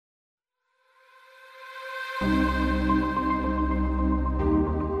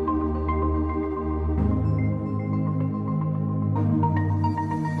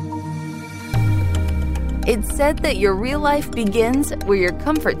It's said that your real life begins where your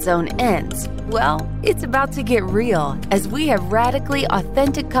comfort zone ends. Well, it's about to get real as we have radically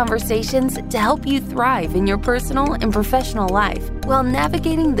authentic conversations to help you thrive in your personal and professional life while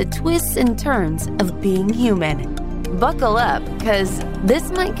navigating the twists and turns of being human. Buckle up, because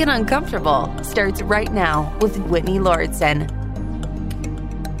This Might Get Uncomfortable starts right now with Whitney Lauritsen.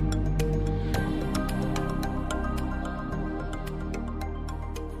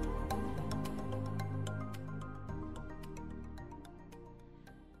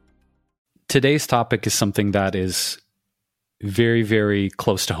 Today's topic is something that is very, very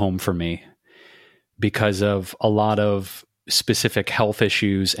close to home for me because of a lot of specific health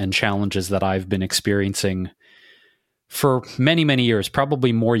issues and challenges that I've been experiencing for many, many years,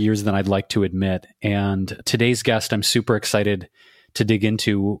 probably more years than I'd like to admit. And today's guest, I'm super excited to dig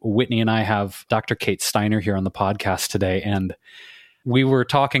into. Whitney and I have Dr. Kate Steiner here on the podcast today. And we were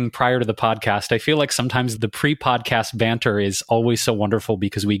talking prior to the podcast. I feel like sometimes the pre-podcast banter is always so wonderful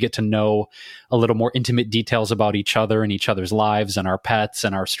because we get to know a little more intimate details about each other and each other's lives and our pets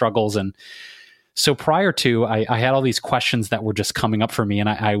and our struggles. And so prior to, I had all these questions that were just coming up for me. And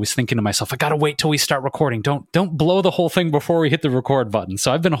I was thinking to myself, I got to wait till we start recording. Don't blow the whole thing before we hit the record button.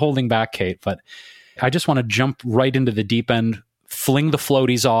 So I've been holding back, Kate, but I just want to jump right into the deep end, fling the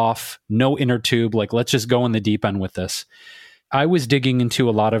floaties off, no inner tube. Like, let's just go in the deep end with this. I was digging into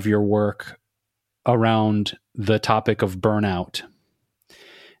a lot of your work around the topic of burnout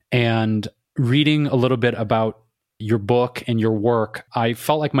and reading a little bit about your book and your work. I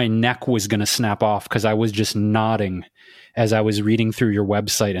felt like my neck was going to snap off because I was just nodding as I was reading through your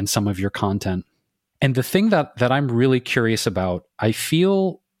website and some of your content. And the thing that I'm really curious about, I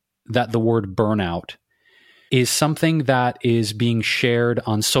feel that the word burnout is something that is being shared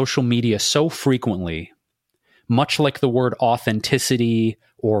on social media so frequently. Much like the word authenticity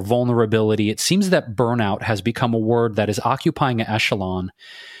or vulnerability, it seems that burnout has become a word that is occupying an echelon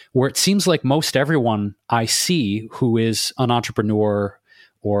where it seems like most everyone I see who is an entrepreneur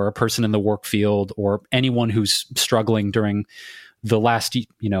or a person in the work field or anyone who's struggling during the last, I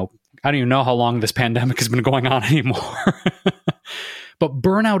don't even know how long this pandemic has been going on anymore. But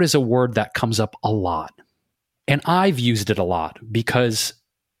burnout is a word that comes up a lot. And I've used it a lot because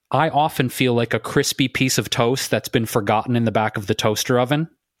I often feel like a crispy piece of toast that's been forgotten in the back of the toaster oven.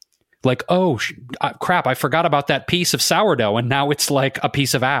 Like, oh, crap, I forgot about that piece of sourdough, and now it's like a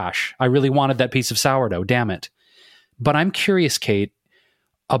piece of ash. I really wanted that piece of sourdough, damn it. But I'm curious, Kate,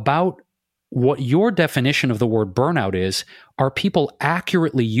 about what your definition of the word burnout is. Are people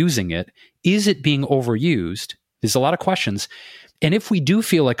accurately using it? Is it being overused? There's a lot of questions. And if we do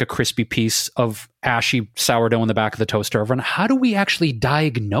feel like a crispy piece of ashy sourdough in the back of the toaster oven, how do we actually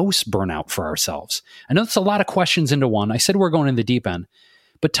diagnose burnout for ourselves? I know that's a lot of questions into one. I said we're going in the deep end.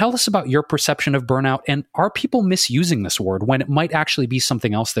 But tell us about your perception of burnout, and are people misusing this word when it might actually be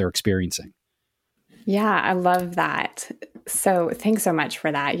something else they're experiencing? Yeah, I love that. So thanks so much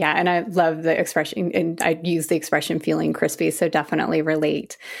for that. Yeah. And I love the expression, and I use the expression feeling crispy. So definitely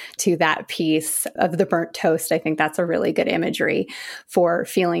relate to that piece of the burnt toast. I think that's a really good imagery for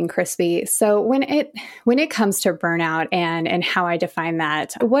feeling crispy. So when it comes to burnout and how I define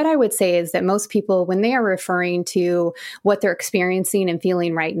that, what I would say is that most people, when they are referring to what they're experiencing and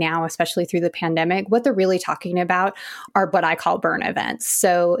feeling right now, especially through the pandemic, what they're really talking about are what I call burn events.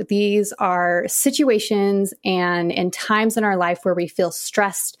 So these are situations and times in our life where we feel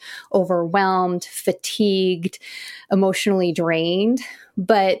stressed, overwhelmed, fatigued, emotionally drained,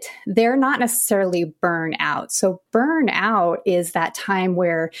 but they're not necessarily burnout. So burnout is that time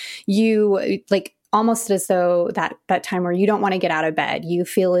where you almost as though that time where you don't want to get out of bed. You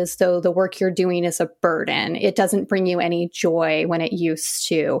feel as though the work you're doing is a burden. It doesn't bring you any joy when it used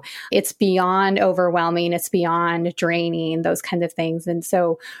to. It's beyond overwhelming. It's beyond draining, those kinds of things. And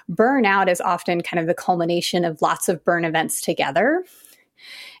so burnout is often kind of the culmination of lots of burn events together.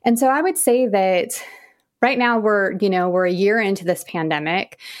 And so I would say that right now we're a year into this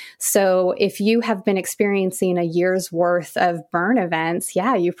pandemic. So if you have been experiencing a year's worth of burn events,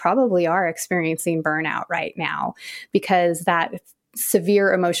 yeah, you probably are experiencing burnout right now because that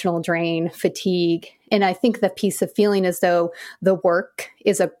severe emotional drain, fatigue, and I think the piece of feeling as though the work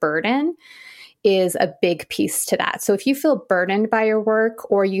is a burden is a big piece to that. So if you feel burdened by your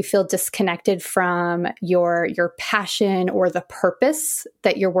work or you feel disconnected from your passion or the purpose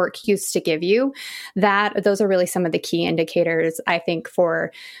that your work used to give you, those are really some of the key indicators, I think,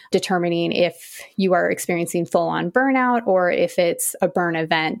 for determining if you are experiencing full-on burnout or if it's a burn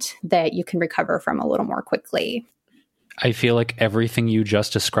event that you can recover from a little more quickly. I feel like everything you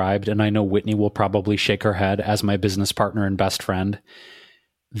just described, and I know Whitney will probably shake her head as my business partner and best friend,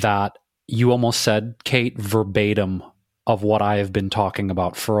 that you almost said, Kate, verbatim of what I have been talking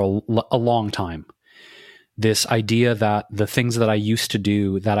about for a long time. This idea that the things that I used to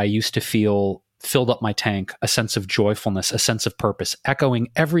do, that I used to feel filled up my tank, a sense of joyfulness, a sense of purpose, echoing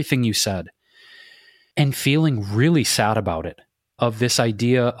everything you said, and feeling really sad about it, of this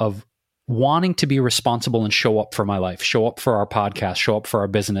idea of wanting to be responsible and show up for my life, show up for our podcast, show up for our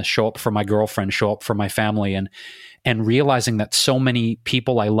business, show up for my girlfriend, show up for my family, and realizing that so many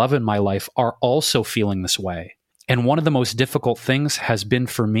people I love in my life are also feeling this way. And one of the most difficult things has been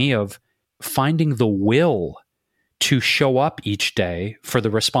for me of finding the will to show up each day for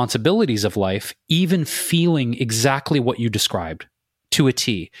the responsibilities of life, even feeling exactly what you described to a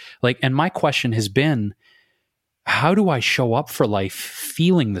T. And my question has been, how do I show up for life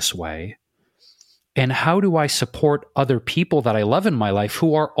feeling this way? And how do I support other people that I love in my life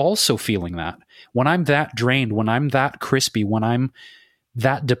who are also feeling that? When I'm that drained, when I'm that crispy, when I'm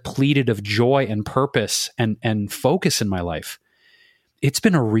that depleted of joy and purpose and focus in my life, it's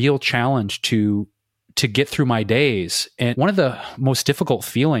been a real challenge to get through my days. And one of the most difficult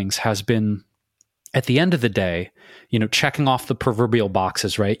feelings has been at the end of the day, checking off the proverbial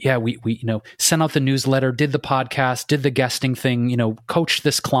boxes, right? Yeah, we sent out the newsletter, did the podcast, did the guesting thing, coached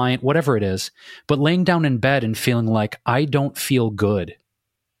this client, whatever it is, but laying down in bed and feeling like I don't feel good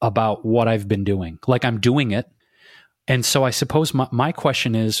about what I've been doing, like I'm doing it. And so I suppose my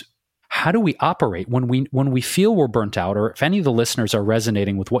question is, how do we operate when we feel we're burnt out, or if any of the listeners are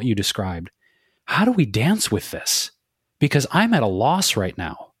resonating with what you described? How do we dance with this? Because I'm at a loss right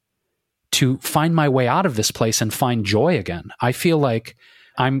now to find my way out of this place and find joy again. I feel like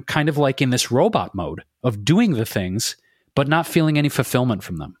I'm kind of like in this robot mode of doing the things, but not feeling any fulfillment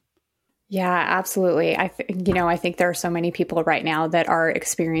from them. Yeah, absolutely. I think there are so many people right now that are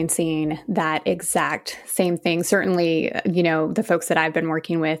experiencing that exact same thing. Certainly, the folks that I've been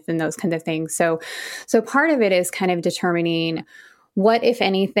working with and those kinds of things. So part of it is kind of determining what, if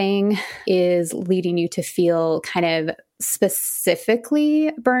anything, is leading you to feel kind of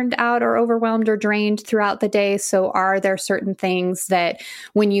specifically burned out or overwhelmed or drained throughout the day. So are there certain things that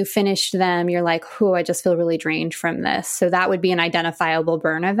when you finish them, you're like, oh, I just feel really drained from this. So that would be an identifiable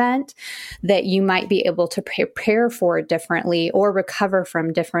burn event that you might be able to prepare for differently or recover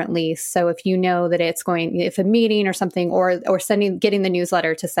from differently. So if you know that if a meeting or something, or getting the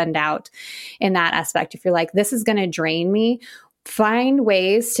newsletter to send out in that aspect, if you're like, this is going to drain me, find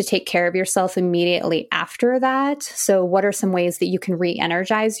ways to take care of yourself immediately after that. So what are some ways that you can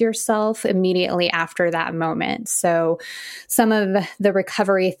re-energize yourself immediately after that moment? So some of the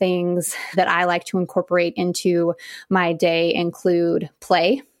recovery things that I like to incorporate into my day include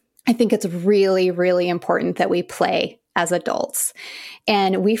play. I think it's really, really important that we play as adults.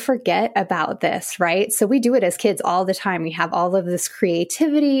 And we forget about this, right? So we do it as kids all the time. We have all of this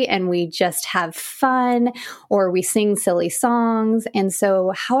creativity and we just have fun, or we sing silly songs. And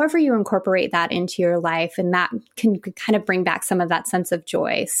so however you incorporate that into your life, and that can kind of bring back some of that sense of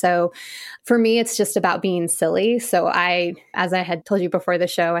joy. So for me, it's just about being silly. So as I had told you before the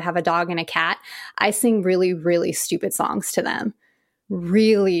show, I have a dog and a cat. I sing really, really stupid songs to them.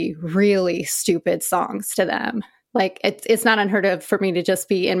 Really, really stupid songs to them. Like it's not unheard of for me to just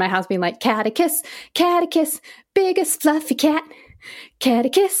be in my house being like, catechus, biggest fluffy cat,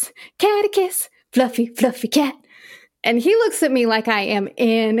 catechus, fluffy, fluffy cat. And he looks at me like I am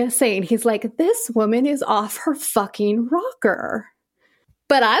insane. He's like, this woman is off her fucking rocker.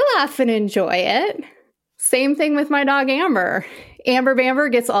 But I laugh and enjoy it. Same thing with my dog, Amber. Amber Bamber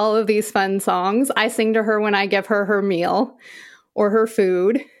gets all of these fun songs. I sing to her when I give her her meal or her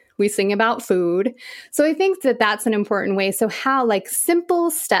food. We sing about food. So I think that that's an important way. So how simple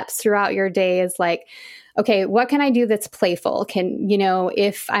steps throughout your day is like, okay, what can I do that's playful?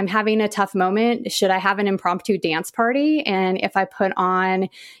 If I'm having a tough moment, should I have an impromptu dance party? And if I put on,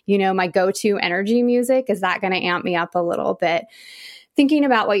 my go-to energy music, is that going to amp me up a little bit? Thinking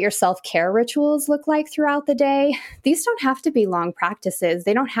about what your self-care rituals look like throughout the day. These don't have to be long practices.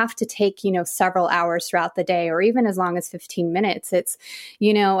 They don't have to take, several hours throughout the day or even as long as 15 minutes. It's,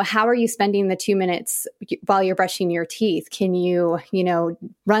 how are you spending the 2 minutes while you're brushing your teeth? Can you,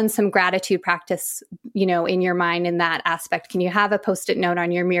 run some gratitude practice, in your mind in that aspect? Can you have a Post-it note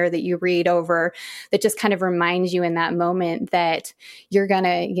on your mirror that you read over that just kind of reminds you in that moment that you're going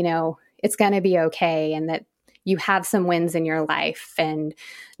to, it's going to be okay, and that you have some wins in your life and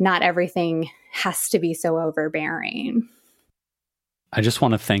not everything has to be so overbearing. I just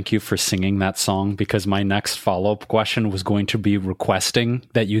want to thank you for singing that song, because my next follow-up question was going to be requesting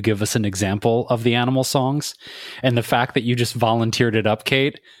that you give us an example of the animal songs. And the fact that you just volunteered it up,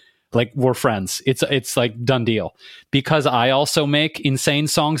 Kate, Like, we're friends. It's like done deal. Because I also make insane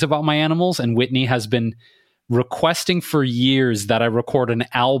songs about my animals, and Whitney has been requesting for years that I record an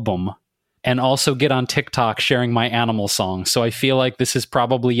album and also get on TikTok sharing my animal songs. So I feel like this is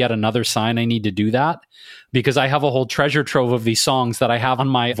probably yet another sign I need to do that, because I have a whole treasure trove of these songs that I have on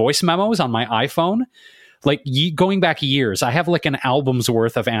my voice memos on my iPhone. Like, going back years, I have like an album's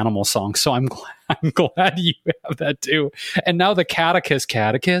worth of animal songs. So I'm glad you have that too. And now the catechus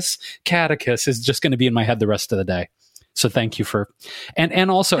is just going to be in my head the rest of the day. So thank you for,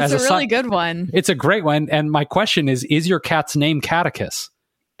 and also it's as a really good one. It's a great one. And my question is your cat's name Catechus?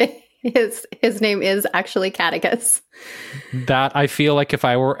 His name is actually Catechus. That, I feel like if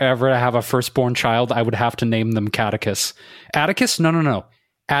I were ever to have a firstborn child, I would have to name them Catechus. Atticus? No.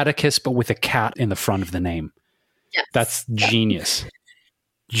 Atticus, but with a cat in the front of the name. Yes. That's genius.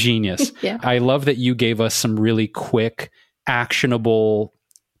 Genius. Yeah. I love that you gave us some really quick, actionable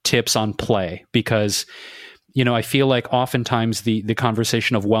tips on play, because I feel like oftentimes the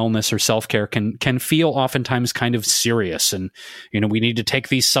conversation of wellness or self-care can feel oftentimes kind of serious. And, we need to take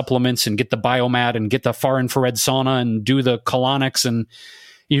these supplements and get the biomat and get the far infrared sauna and do the colonics. And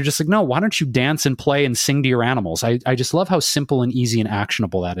you're just like, no, why don't you dance and play and sing to your animals? I just love how simple and easy and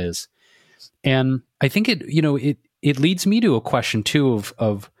actionable that is. And I think it leads me to a question too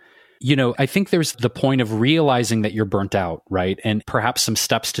of I think there's the point of realizing that you're burnt out, right? And perhaps some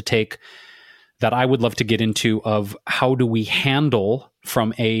steps to take that I would love to get into of how do we handle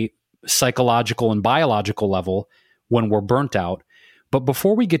from a psychological and biological level when we're burnt out. But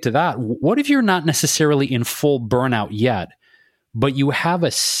before we get to that, what if you're not necessarily in full burnout yet, but you have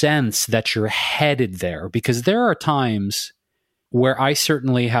a sense that you're headed there? Because there are times where I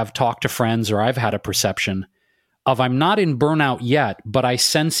certainly have talked to friends, or I've had a perception of I'm not in burnout yet, but I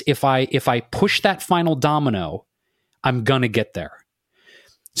sense if I push that final domino, I'm going to get there.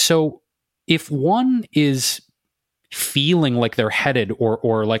 So if one is feeling like they're headed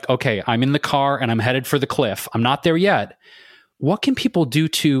or like, okay, I'm in the car and I'm headed for the cliff, I'm not there yet, what can people do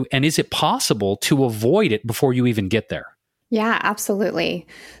and is it possible to avoid it before you even get there? Yeah, absolutely.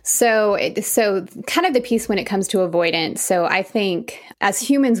 So kind of the piece when it comes to avoidance. So I think as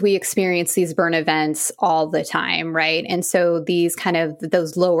humans, we experience these burn events all the time, right? And so these kind of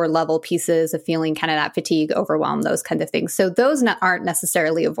those lower level pieces of feeling kind of that fatigue, overwhelm, those kinds of things. So those aren't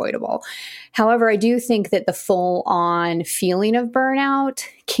necessarily avoidable. However, I do think that the full on feeling of burnout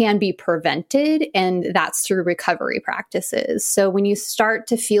can be prevented, and that's through recovery practices. So when you start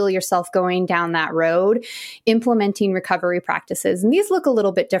to feel yourself going down that road, implementing recovery practices, and these look a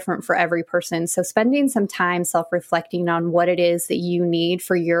little bit different for every person. So spending some time self-reflecting on what it is that you need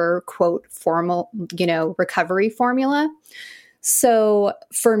for your quote formal, recovery formula. So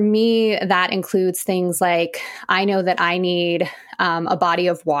for me, that includes things like, I know that I need a body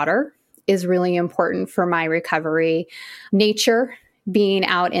of water is really important for my recovery. Nature, being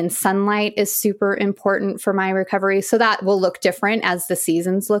out in sunlight is super important for my recovery. So that will look different as the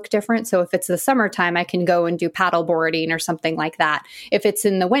seasons look different. So if it's the summertime, I can go and do paddle boarding or something like that. If it's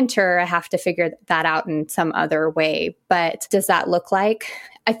in the winter, I have to figure that out in some other way. But does that look like?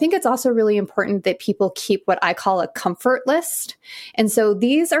 I think it's also really important that people keep what I call a comfort list. And so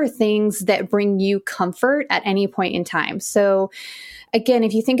these are things that bring you comfort at any point in time. So again,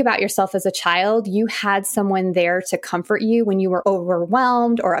 if you think about yourself as a child, you had someone there to comfort you when you were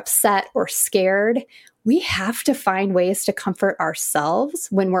overwhelmed or upset or scared. We have to find ways to comfort ourselves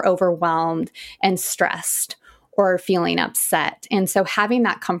when we're overwhelmed and stressed or feeling upset. And so having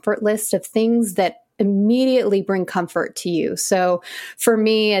that comfort list of things that immediately bring comfort to you. So for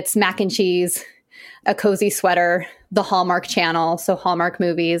me, it's mac and cheese, a cozy sweater, the Hallmark Channel. So Hallmark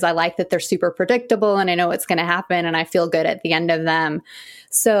movies, I like that they're super predictable and I know it's going to happen and I feel good at the end of them.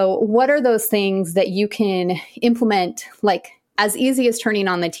 So what are those things that you can implement, like as easy as turning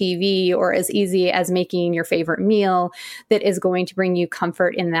on the TV or as easy as making your favorite meal that is going to bring you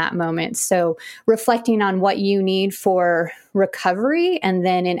comfort in that moment? So reflecting on what you need for recovery and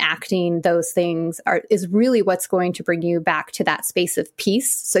then enacting those things is really what's going to bring you back to that space of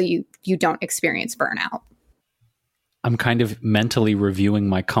peace so you don't experience burnout. I'm kind of mentally reviewing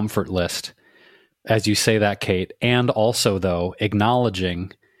my comfort list as you say that, Kate, and also though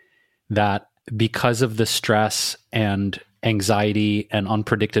acknowledging that because of the stress and anxiety and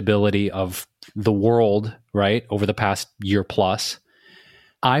unpredictability of the world, right, over the past year plus,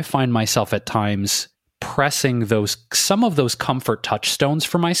 I find myself at times pressing some of those comfort touchstones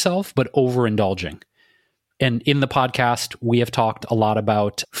for myself, but overindulging. And in the podcast, we have talked a lot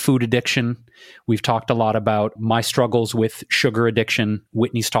about food addiction. We've talked a lot about my struggles with sugar addiction.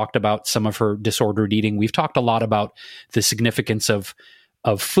 Whitney's talked about some of her disordered eating. We've talked a lot about the significance of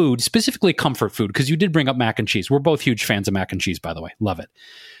of food, specifically comfort food, because you did bring up mac and cheese. We're both huge fans of mac and cheese, by the way. Love it.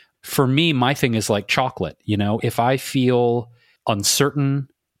 For me, my thing is like chocolate. You know, if I feel uncertain,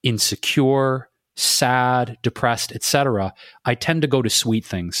 insecure, sad, depressed, etc., I tend to go to sweet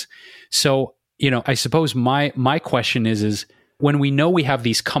things. So, you know, I suppose my question is when we know we have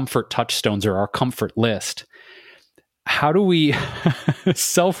these comfort touchstones or our comfort list, how do we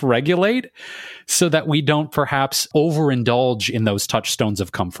self-regulate so that we don't perhaps overindulge in those touchstones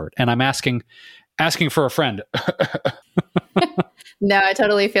of comfort? And I'm asking for a friend. No, I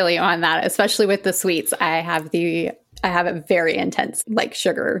totally feel you on that, especially with the sweets. I have a very intense like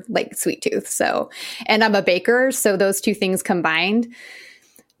sugar, like sweet tooth. So, and I'm a baker. So those two things combined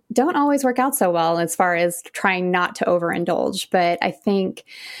don't always work out so well as far as trying not to overindulge. But I think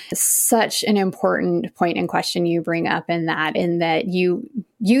such an important point and question you bring up in that you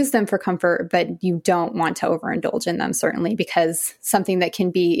use them for comfort, but you don't want to overindulge in them, certainly, because something that can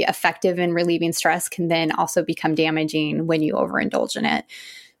be effective in relieving stress can then also become damaging when you overindulge in it.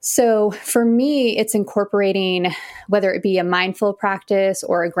 So for me, it's incorporating, whether it be a mindful practice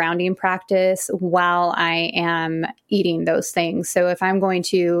or a grounding practice while I am eating those things. So if I'm going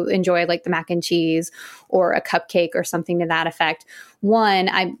to enjoy like the mac and cheese or a cupcake or something to that effect, one,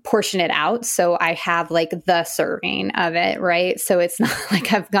 I portion it out. So I have like the serving of it, right? So it's not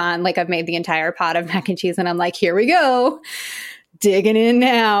like I've made the entire pot of mac and cheese and I'm like, here we go, digging in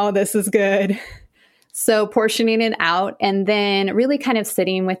now. This is good. So portioning it out and then really kind of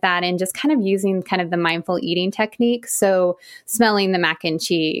sitting with that and just kind of using kind of the mindful eating technique. So smelling the mac and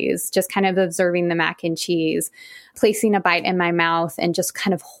cheese, just kind of observing the mac and cheese, placing a bite in my mouth and just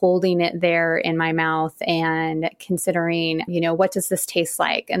kind of holding it there in my mouth and considering, you know, what does this taste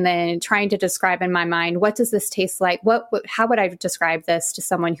like? And then trying to describe in my mind, what does this taste like? How would I describe this to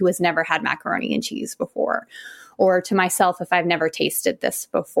someone who has never had macaroni and cheese before? Or to myself if I've never tasted this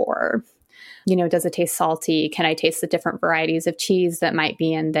before? You know, does it taste salty? Can I taste the different varieties of cheese that might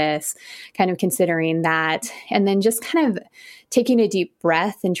be in this? Kind of considering that. And then just kind of taking a deep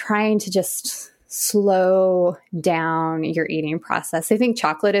breath and trying to just slow down your eating process. I think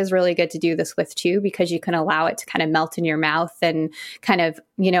chocolate is really good to do this with too, because you can allow it to kind of melt in your mouth and kind of,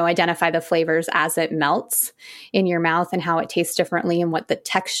 you know, identify the flavors as it melts in your mouth and how it tastes differently and what the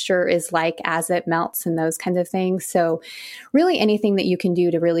texture is like as it melts and those kinds of things. So really anything that you can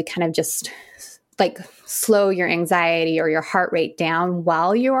do to really kind of just like slow your anxiety or your heart rate down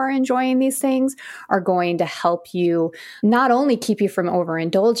while you are enjoying these things are going to help you not only keep you from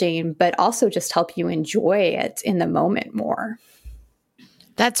overindulging, but also just help you enjoy it in the moment more.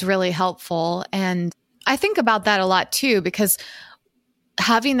 That's really helpful. And I think about that a lot too, because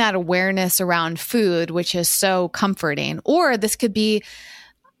having that awareness around food, which is so comforting, or this could be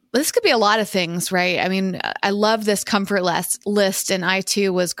a lot of things, right? I mean, I love this comfort list, and I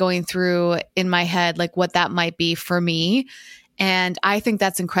too was going through in my head, like what that might be for me. And I think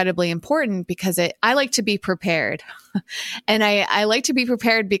that's incredibly important because I like to be prepared. And I like to be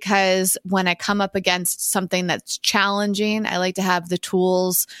prepared because when I come up against something that's challenging, I like to have the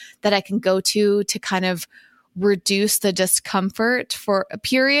tools that I can go to kind of reduce the discomfort for a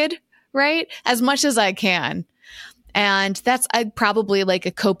period, right? As much as I can. And that's probably like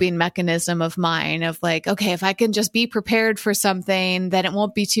a coping mechanism of mine of like, okay, if I can just be prepared for something, then it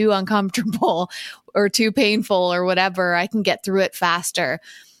won't be too uncomfortable or too painful or whatever. I can get through it faster.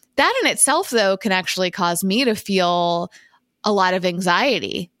 That in itself, though, can actually cause me to feel a lot of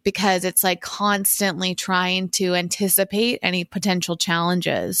anxiety because it's like constantly trying to anticipate any potential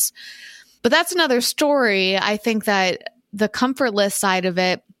challenges. But that's another story. I think that the comfort list side of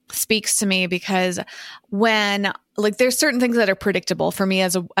it speaks to me because when like there's certain things that are predictable for me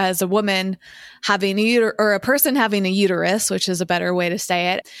as a woman having or a person having a uterus, which is a better way to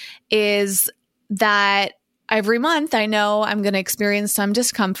say it, is that every month I know I'm going to experience some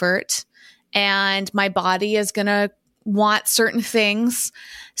discomfort and my body is going to want certain things.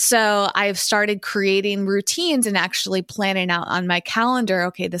 So I've started creating routines and actually planning out on my calendar,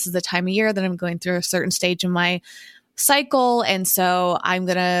 okay, this is the time of year that I'm going through a certain stage in my cycle. And so I'm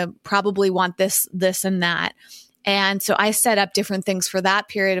going to probably want this, and that. And so I set up different things for that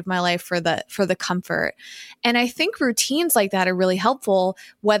period of my life for the comfort. And I think routines like that are really helpful,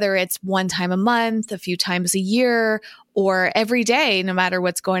 whether it's one time a month, a few times a year, or every day, no matter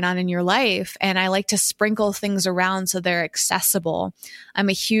what's going on in your life. And I like to sprinkle things around so they're accessible. I'm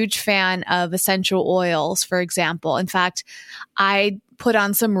a huge fan of essential oils, for example. In fact, I put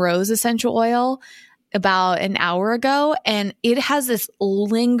on some rose essential oil about an hour ago, and it has this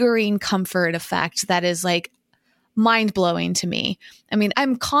lingering comfort effect that is like mind-blowing to me. I mean,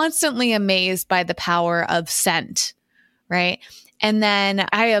 I'm constantly amazed by the power of scent, right? And then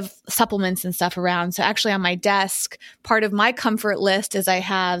I have supplements and stuff around. So actually on my desk, part of my comfort list is I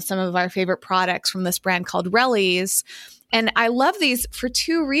have some of our favorite products from this brand called Rellies. And I love these for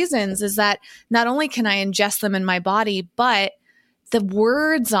two reasons, is that not only can I ingest them in my body, but the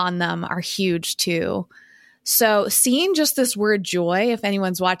words on them are huge too. So seeing just this word joy, if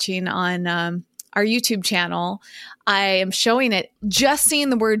anyone's watching on our YouTube channel, I am showing it. Just seeing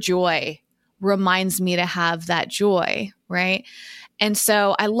the word joy reminds me to have that joy, right? And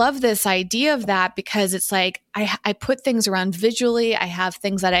so I love this idea of that because it's like I put things around visually. I have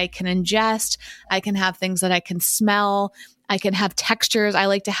things that I can ingest. I can have things that I can smell. I can have textures. I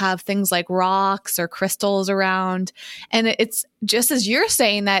like to have things like rocks or crystals around. And it's just as you're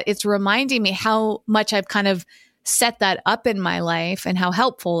saying that, it's reminding me how much I've kind of set that up in my life and how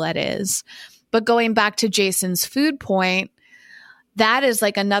helpful that is. But going back to Jason's food point, that is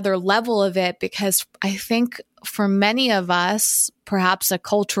like another level of it, because I think for many of us, perhaps a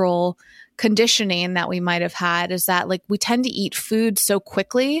cultural conditioning that we might have had is that like we tend to eat food so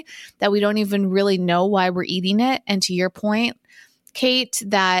quickly that we don't even really know why we're eating it. And to your point, Kate,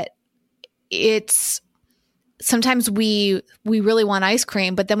 that it's sometimes we really want ice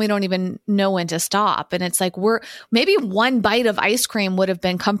cream, but then we don't even know when to stop. And it's like maybe one bite of ice cream would have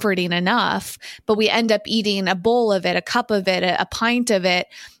been comforting enough, but we end up eating a bowl of it, a cup of it, a pint of it.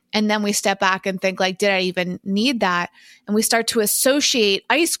 And then we step back and think like, did I even need that? And we start to associate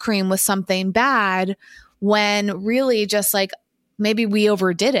ice cream with something bad when really just like maybe we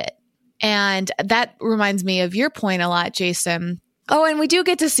overdid it. And that reminds me of your point a lot, Jason. Oh, and we do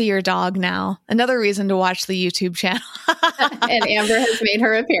get to see your dog now. Another reason to watch the YouTube channel. And Amber has made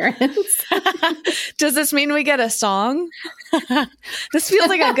her appearance. Does this mean we get a song? This feels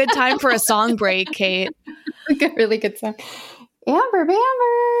like a good time for a song break, Kate. A really good song. Amber,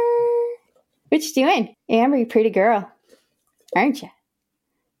 what you doing? Amber, you pretty girl, aren't you?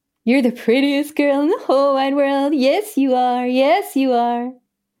 You're the prettiest girl in the whole wide world. Yes, you are. Yes, you are.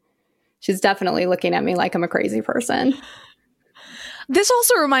 She's definitely looking at me like I'm a crazy person. This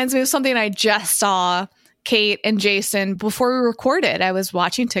also reminds me of something I just saw, Kate and Jason, before we recorded. I was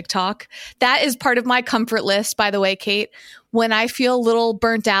watching TikTok. That is part of my comfort list, by the way, Kate. When I feel a little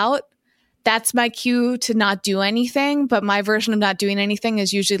burnt out, that's my cue to not do anything. But my version of not doing anything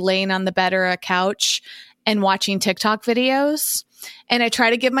is usually laying on the bed or a couch and watching TikTok videos. And I try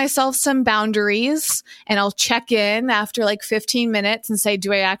to give myself some boundaries, and I'll check in after like 15 minutes and say,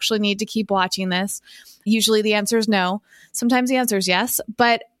 do I actually need to keep watching this? Usually the answer is no. Sometimes the answer is yes.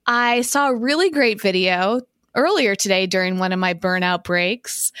 But I saw a really great video earlier today during one of my burnout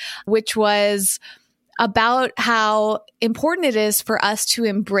breaks, which was about how important it is for us to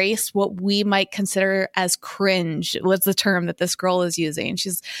embrace what we might consider as cringe, was the term that this girl is using.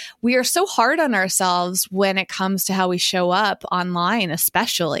 We are so hard on ourselves when it comes to how we show up online,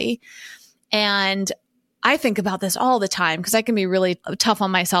 especially. And I think about this all the time because I can be really tough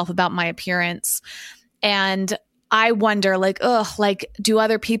on myself about my appearance. And I wonder, do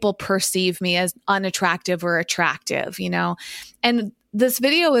other people perceive me as unattractive or attractive, And this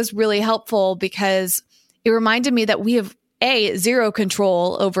video is really helpful because it reminded me that we have zero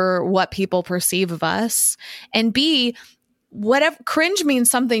control over what people perceive of us, and B, whatever cringe means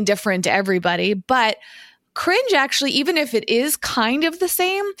something different to everybody, but cringe actually, even if it is kind of the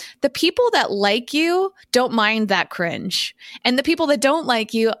same, the people that like you don't mind that cringe. And the people that don't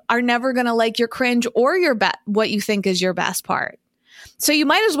like you are never going to like your cringe or what you think is your best part. So you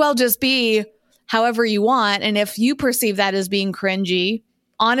might as well just be however you want. And if you perceive that as being cringy,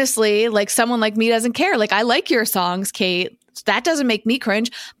 honestly, like someone like me doesn't care. Like, I like your songs, Kate. That doesn't make me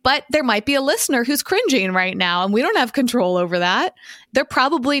cringe, but there might be a listener who's cringing right now, and we don't have control over that. They're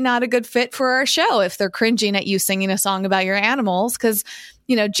probably not a good fit for our show if they're cringing at you singing a song about your animals, because,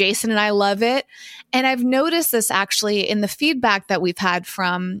 Jason and I love it. And I've noticed this actually in the feedback that we've had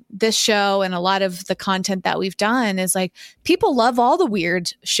from this show and a lot of the content that we've done is like, people love all the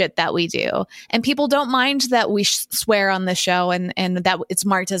weird shit that we do. And people don't mind that we swear on the show and that it's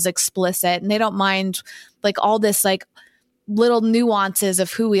marked as explicit. And they don't mind like all this like little nuances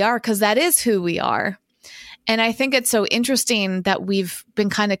of who we are, because that is who we are. And I think it's so interesting that we've been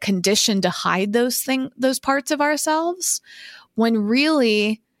kind of conditioned to hide those parts of ourselves, when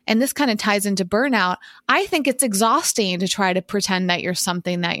really, and this kind of ties into burnout, I think it's exhausting to try to pretend that you're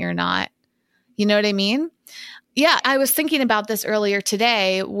something that you're not. You know what I mean? Yeah, I was thinking about this earlier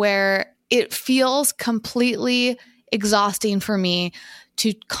today, where it feels completely exhausting for me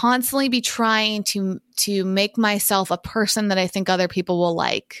to constantly be trying to make myself a person that I think other people will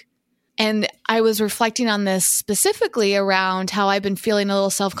like. And I was reflecting on this specifically around how I've been feeling a little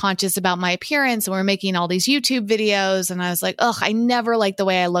self-conscious about my appearance. And we're making all these YouTube videos. And I was like, I never like the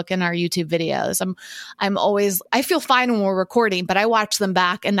way I look in our YouTube videos. I feel fine when we're recording, but I watch them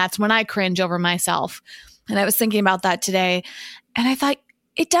back. And that's when I cringe over myself. And I was thinking about that today. And I thought,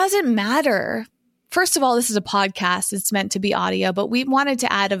 it doesn't matter. First of all, this is a podcast. It's meant to be audio, but we wanted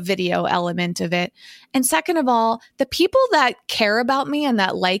to add a video element of it. And second of all, the people that care about me and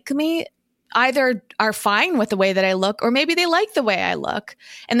that like me either are fine with the way that I look, or maybe they like the way I look.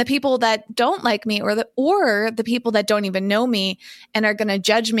 And the people that don't like me, or the people that don't even know me and are going to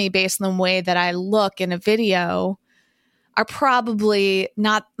judge me based on the way that I look in a video, are probably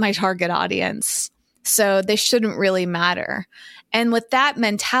not my target audience. So they shouldn't really matter. And with that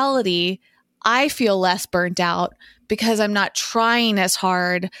mentality, I feel less burnt out because I'm not trying as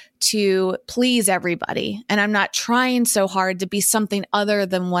hard to please everybody. And I'm not trying so hard to be something other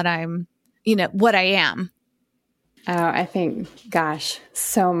than what I am. Oh, I think, gosh,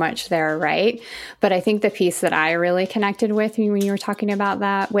 so much there, right? But I think the piece that I really connected with when you were talking about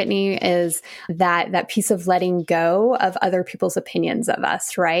that, Whitney, is that piece of letting go of other people's opinions of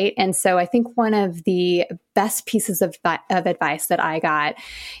us, right? And so I think one of the best pieces of advice that I got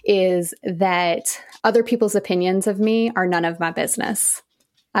is that other people's opinions of me are none of my business.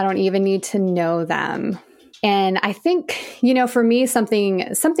 I don't even need to know them. And I think, for me,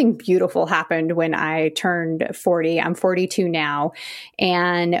 something beautiful happened when I turned 40. I'm 42 now.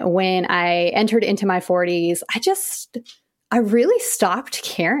 And when I entered into my 40s, I really stopped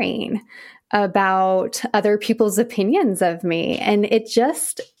caring about other people's opinions of me. And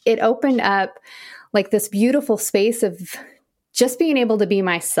it opened up like this beautiful space of just being able to be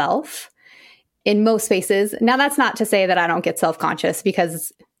myself in most spaces. Now, that's not to say that I don't get self-conscious,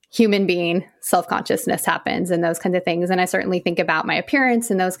 because human being self-consciousness happens and those kinds of things. And I certainly think about my appearance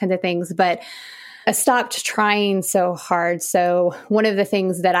and those kinds of things, but I stopped trying so hard. So one of the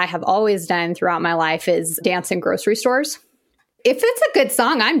things that I have always done throughout my life is dance in grocery stores. If it's a good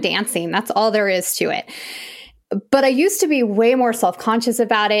song, I'm dancing. That's all there is to it. But I used to be way more self-conscious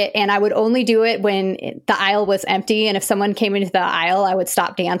about it. And I would only do it when the aisle was empty. And if someone came into the aisle, I would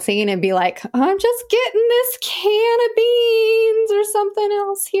stop dancing and be like, I'm just getting this can of beans or something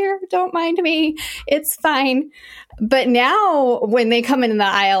else here. Don't mind me. It's fine. But now when they come into the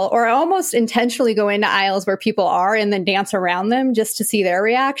aisle, or I almost intentionally go into aisles where people are and then dance around them just to see their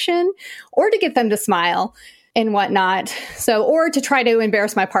reaction or to get them to smile and whatnot. So, or to try to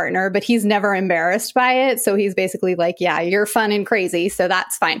embarrass my partner, but he's never embarrassed by it. So he's basically like, yeah, you're fun and crazy. So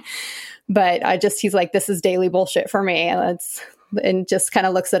that's fine. But he's like, this is daily bullshit for me. And just kind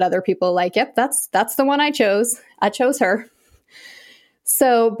of looks at other people like, yep, that's the one I chose. I chose her.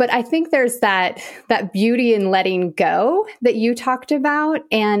 So, but I think there's that beauty in letting go that you talked about.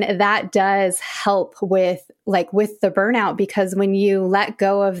 And that does help with the burnout, because when you let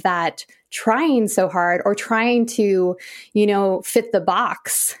go of that trying so hard or trying to, fit the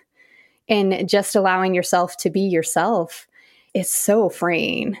box and just allowing yourself to be yourself, it's so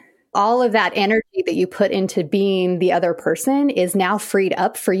freeing. All of that energy that you put into being the other person is now freed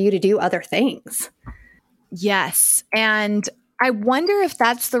up for you to do other things. Yes. And I wonder if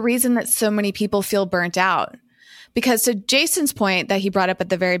that's the reason that so many people feel burnt out. Because to Jason's point that he brought up at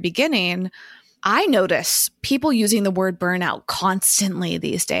the very beginning, I notice people using the word burnout constantly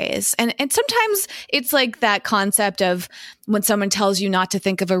these days. And sometimes it's like that concept of when someone tells you not to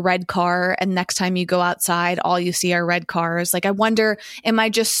think of a red car and next time you go outside, all you see are red cars. Like, I wonder, am I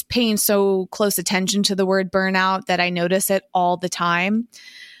just paying so close attention to the word burnout that I notice it all the time?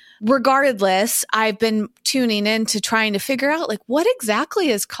 Regardless, I've been tuning in to trying to figure out what exactly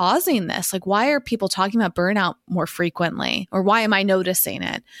is causing this? Why are people talking about burnout more frequently? Or why am I noticing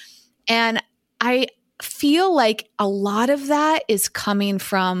it? And I feel like a lot of that is coming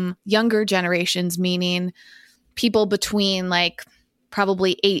from younger generations, meaning people between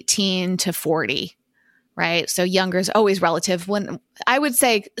probably 18 to 40, right? So younger is always relative. When I would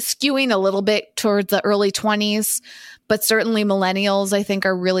say skewing a little bit towards the early 20s, but certainly millennials, I think,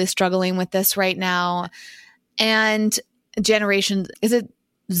 are really struggling with this right now. And generation, is it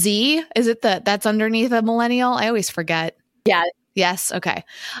Z? Is it that's underneath a millennial? I always forget. Yeah. Yes. Okay.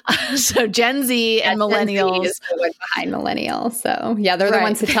 So Gen Z and millennials. Gen Z is the one behind millennials. So yeah, they're the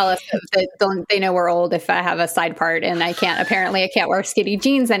ones who tell us that they know we're old if I have a side part, and I can't wear skinny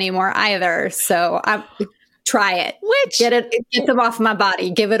jeans anymore either. So I try it. Get them off my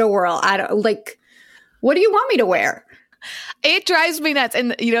body. Give it a whirl. I don't what do you want me to wear? It drives me nuts.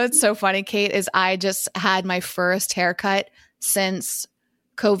 And it's so funny, Kate, is I just had my first haircut since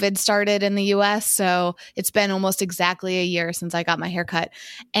COVID started in the US. So it's been almost exactly a year since I got my hair cut.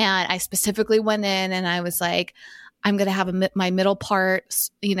 And I specifically went in and I was like, I'm going to have my middle part,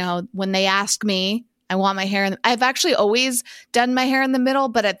 you know, when they ask me, I want my hair. I've actually always done my hair in the middle,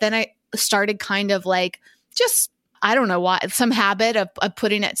 but then I started kind of like just, I don't know why, some habit of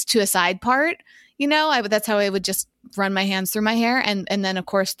putting it to a side part. You know, that's how I would just run my hands through my hair. And then, of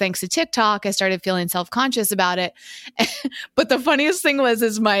course, thanks to TikTok, I started feeling self-conscious about it. But the funniest thing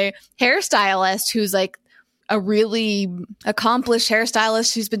is my hairstylist, who's like a really accomplished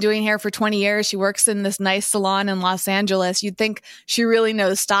hairstylist who's been doing hair for 20 years. She works in this nice salon in Los Angeles. You'd think she really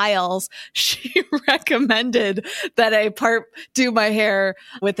knows styles. She recommended that I do my hair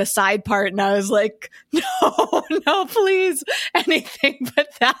with a side part. And I was like, no, please, anything but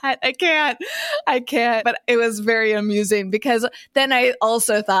that. I can't. But it was very amusing because then I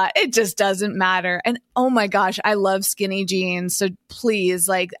also thought it just doesn't matter. And oh my gosh, I love skinny jeans. So please,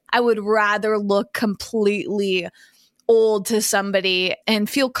 like, I would rather look completely old to somebody and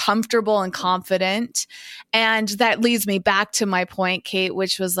feel comfortable and confident. And that leads me back to my point, Kate,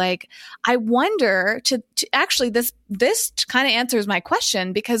 which was like, I wonder to actually this kind of answers my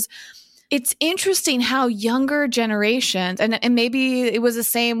question, because it's interesting how younger generations, and maybe it was the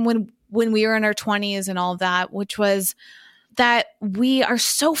same when we were in our 20s and all of that, which was that we are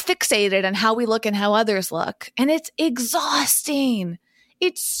so fixated on how we look and how others look. And it's exhausting.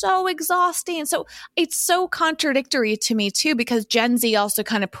 It's so exhausting. So it's so contradictory to me too, because Gen Z also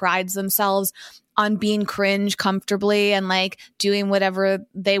kind of prides themselves on being cringe comfortably and like doing whatever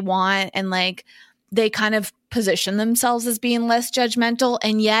they want. And like they kind of position themselves as being less judgmental.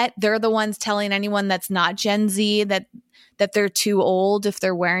 And yet they're the ones telling anyone that's not Gen Z that they're too old if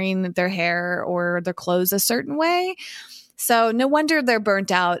they're wearing their hair or their clothes a certain way. So no wonder they're burnt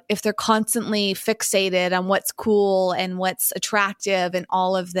out if they're constantly fixated on what's cool and what's attractive and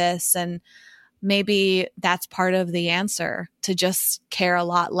all of this. And maybe that's part of the answer, to just care a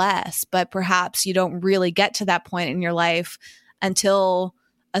lot less. But perhaps you don't really get to that point in your life until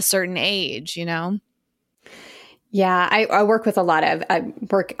a certain age, you know? Yeah, I work with I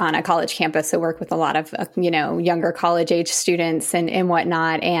work on a college campus, so work with a lot of, younger college age students and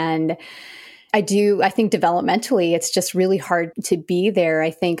whatnot. And I think developmentally, it's just really hard to be there.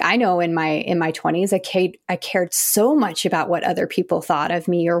 I think I know in my 20s, I cared so much about what other people thought of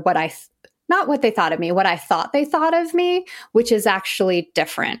me, or not what they thought of me, what I thought they thought of me, which is actually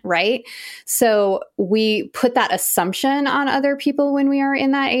different, right? So we put that assumption on other people when we are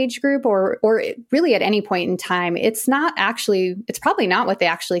in that age group, or really at any point in time. It's probably not what they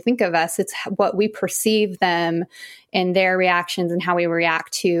actually think of us. It's what we perceive them and their reactions and how we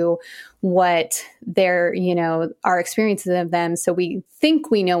react to what their, our experiences of them. So we think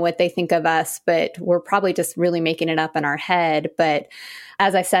we know what they think of us, but we're probably just really making it up in our head. But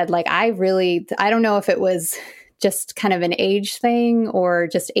as I said, like, I don't know if it was just kind of an age thing or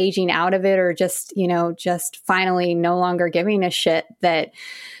just aging out of it, or just finally no longer giving a shit that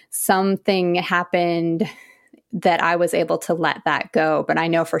something happened that I was able to let that go. But I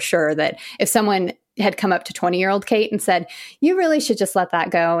know for sure that if someone had come up to 20-year-old Kate and said, you really should just let that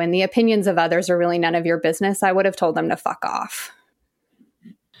go, and the opinions of others are really none of your business, I would have told them to fuck off.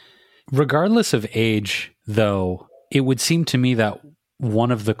 Regardless of age, though, it would seem to me that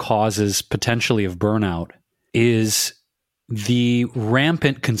one of the causes potentially of burnout is the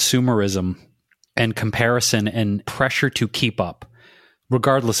rampant consumerism and comparison and pressure to keep up,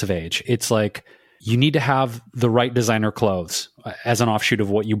 regardless of age. It's like, you need to have the right designer clothes, as an offshoot of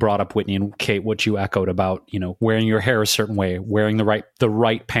what you brought up, Whitney, and Kate, what you echoed about, wearing your hair a certain way, wearing the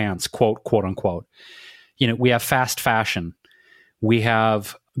right pants, quote unquote. We have fast fashion. We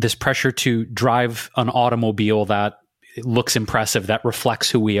have this pressure to drive an automobile that looks impressive, that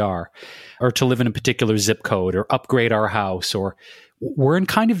reflects who we are, or to live in a particular zip code, or upgrade our house, or we're in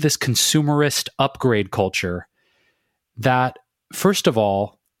kind of this consumerist upgrade culture that, first of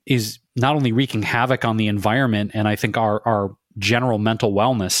all, is not only wreaking havoc on the environment and I think our general mental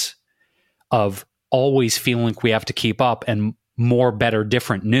wellness of always feeling like we have to keep up, and more, better,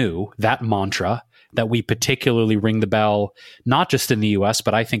 different, new, that mantra that we particularly ring the bell, not just in the US,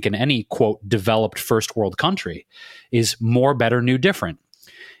 but I think in any, quote, developed first world country, is more, better, new, different.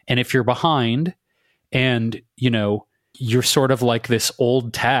 And if you're behind and, you're sort of like this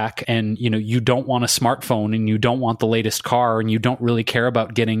old tech, and, you don't want a smartphone, and you don't want the latest car, and you don't really care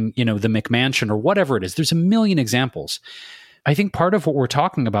about getting, the McMansion or whatever it is. There's a million examples. I think part of what we're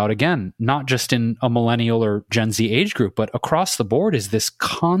talking about, again, not just in a millennial or Gen Z age group, but across the board, is this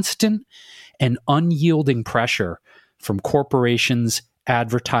constant and unyielding pressure from corporations,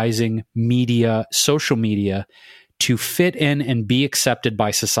 advertising, media, social media, to fit in and be accepted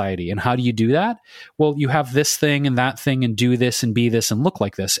by society. And how do you do that? Well, you have this thing and that thing and do this and be this and look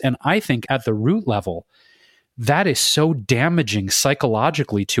like this. And I think at the root level, that is so damaging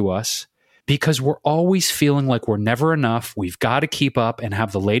psychologically to us because we're always feeling like we're never enough. We've got to keep up and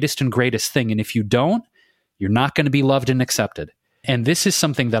have the latest and greatest thing. And if you don't, you're not going to be loved and accepted. And this is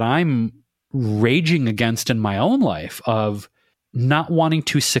something that I'm raging against in my own life of not wanting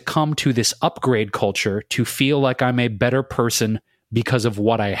to succumb to this upgrade culture to feel like I'm a better person because of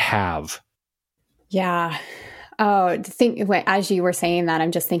what I have. Yeah. Oh, as you were saying that,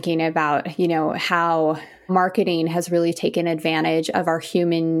 I'm just thinking about, how marketing has really taken advantage of our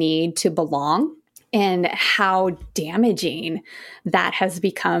human need to belong and how damaging that has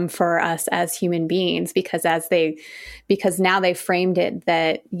become for us as human beings, because now they framed it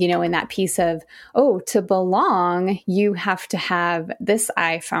that, in that piece of, to belong, you have to have this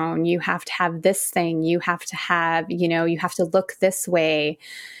iPhone, you have to have this thing, you have to have, you have to look this way,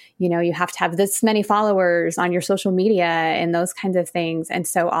 you have to have this many followers on your social media and those kinds of things. And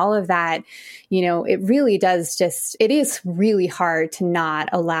so all of that, it really does it is really hard to not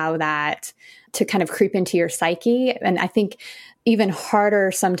allow that to kind of creep into your psyche. And I think even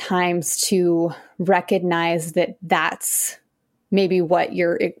harder sometimes to recognize that that's maybe what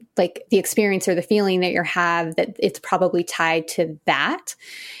you're like, the experience or the feeling that you have, that it's probably tied to that,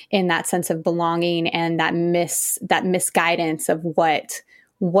 in that sense of belonging and that misguidance of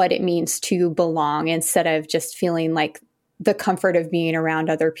what it means to belong, instead of just feeling like the comfort of being around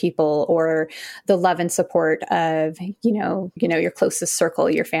other people or the love and support of, your closest circle,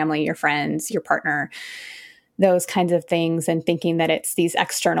 your family, your friends, your partner, those kinds of things, and thinking that it's these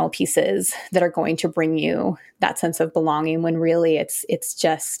external pieces that are going to bring you that sense of belonging, when really it's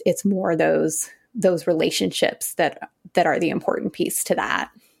more those relationships that are the important piece to that.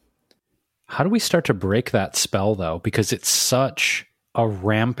 How do we start to break that spell though? Because it's such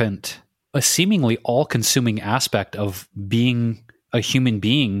a seemingly all-consuming aspect of being a human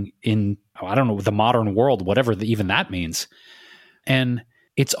being in, I don't know, the modern world, whatever even that means. And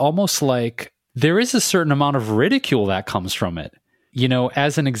it's almost like there is a certain amount of ridicule that comes from it.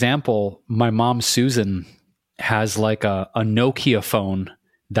 As an example, my mom, Susan, has like a Nokia phone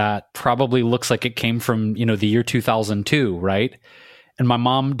that probably looks like it came from, the year 2002, right? And my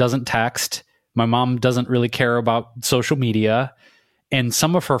mom doesn't text. My mom doesn't really care about social media. And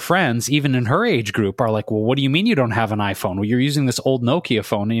some of her friends, even in her age group, are like, well, what do you mean you don't have an iPhone? Well, you're using this old Nokia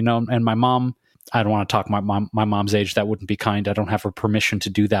phone, and my mom, I don't want to talk my mom's age. That wouldn't be kind. I don't have her permission to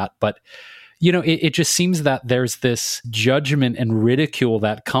do that. But, it just seems that there's this judgment and ridicule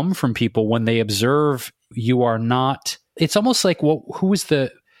that come from people when they observe you are not. It's almost like, well, who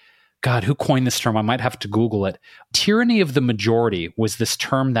coined this term? I might have to Google it. Tyranny of the majority was this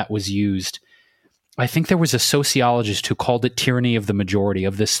term that was used. I think there was a sociologist who called it tyranny of the majority,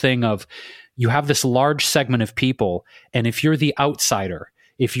 of this thing of you have this large segment of people, and if you're the outsider,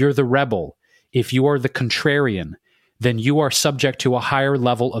 if you're the rebel, if you are the contrarian, then you are subject to a higher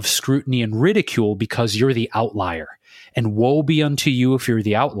level of scrutiny and ridicule because you're the outlier. And woe be unto you if you're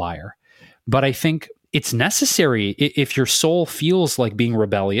the outlier. But I think it's necessary if your soul feels like being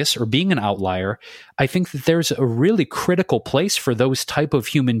rebellious or being an outlier. I think that there's a really critical place for those type of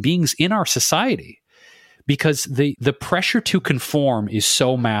human beings in our society, because the pressure to conform is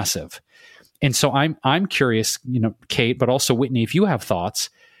so massive. And so I'm curious, Kate, but also Whitney, if you have thoughts,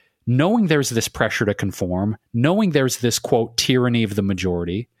 knowing there's this pressure to conform, knowing there's this, quote, tyranny of the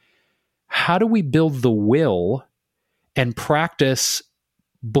majority, how do we build the will and practice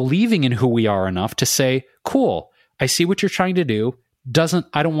believing in who we are enough to say, cool, I see what you're trying to do.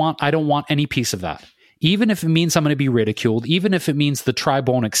 I don't want any piece of that. Even if it means I'm going to be ridiculed, even if it means the tribe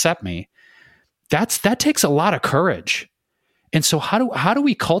won't accept me, that takes a lot of courage. And so how do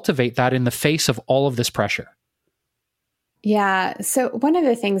we cultivate that in the face of all of this pressure? Yeah. So one of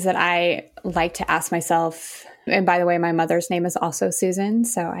the things that I like to ask myself, and by the way, my mother's name is also Susan,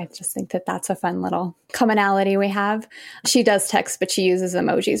 so I just think that that's a fun little commonality we have. She does text, but she uses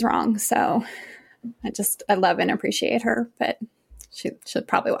emojis wrong. So I love and appreciate her, but she should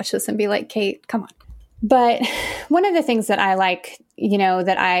probably watch this and be like, Kate, come on. But one of the things that I like,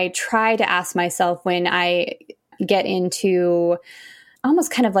 that I try to ask myself when I get into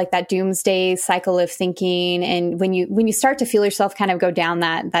almost kind of like that doomsday cycle of thinking. And when you start to feel yourself kind of go down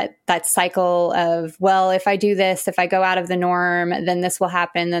that cycle of, well, if I do this, if I go out of the norm, then this will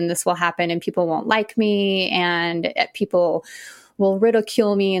happen, and people won't like me, and people will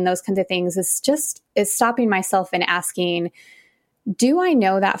ridicule me, and those kinds of things, is stopping myself and asking, do I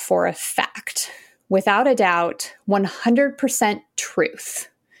know that for a fact, without a doubt, 100% truth,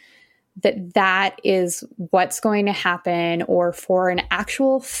 that that is what's going to happen, or for an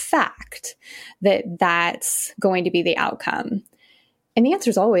actual fact that that's going to be the outcome? And the answer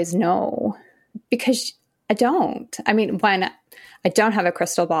is always no, because I don't. I mean, one, I don't have a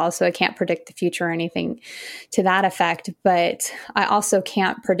crystal ball, so I can't predict the future or anything to that effect, but I also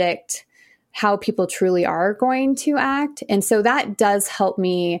can't predict how people truly are going to act. And so that does help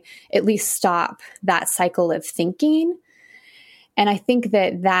me at least stop that cycle of thinking. And I think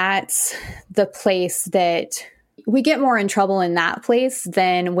that that's the place that we get more in trouble in that place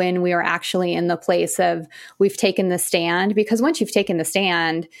than when we are actually in the place of we've taken the stand. Because once you've taken the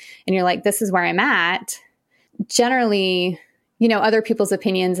stand and you're like, this is where I'm at, generally, you know, other people's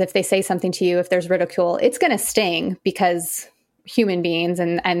opinions, if they say something to you, if there's ridicule, it's going to sting because human beings,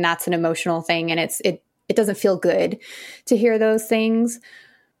 and that's an emotional thing. And it doesn't feel good to hear those things,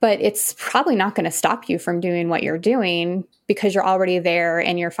 but it's probably not going to stop you from doing what you're doing because you're already there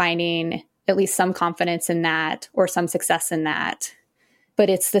and you're finding at least some confidence in that or some success in that. But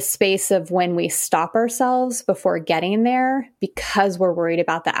it's the space of when we stop ourselves before getting there because we're worried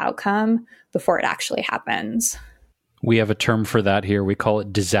about the outcome before it actually happens. We have a term for that here. We call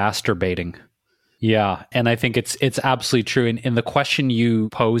it disaster baiting. Yeah, and I think it's absolutely true. And the question you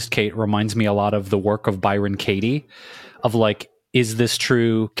posed, Kate, reminds me a lot of the work of Byron Katie, of like, is this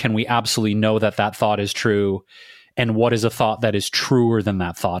true? Can we absolutely know that that thought is true? And what is a thought that is truer than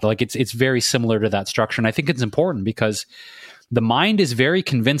that thought? Like it's very similar to that structure. And I think it's important because the mind is very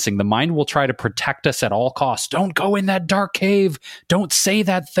convincing. The mind will try to protect us at all costs. Don't go in that dark cave. Don't say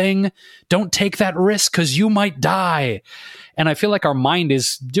that thing. Don't take that risk because you might die. And I feel like our mind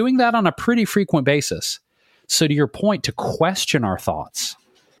is doing that on a pretty frequent basis. So to your point, to question our thoughts,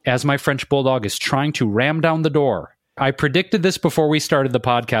 as my French bulldog is trying to ram down the door. I predicted this before we started the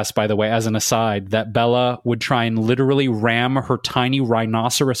podcast, by the way, as an aside, that Bella would try and literally ram her tiny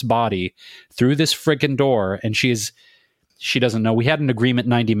rhinoceros body through this friggin' door. And she doesn't know. We had an agreement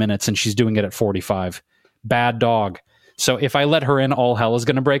 90 minutes and she's doing it at 45. Bad dog. So if I let her in, all hell is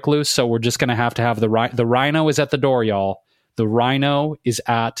going to break loose. So we're just going to have the rhino is at the door, y'all. The rhino is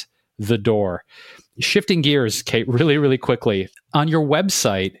at the door. Shifting gears, Kate, really, really quickly. On your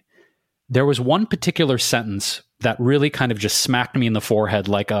website, there was one particular sentence that really kind of just smacked me in the forehead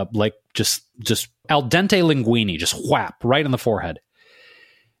like just al dente linguine, just whap right in the forehead.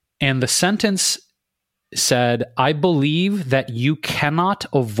 And the sentence said, I believe that you cannot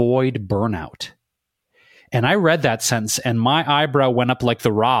avoid burnout. And I read that sentence and my eyebrow went up like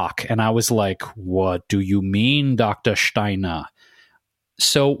The Rock. And I was like, what do you mean, Dr. Steiner?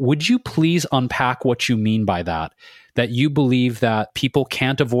 So would you please unpack what you mean by that you believe that people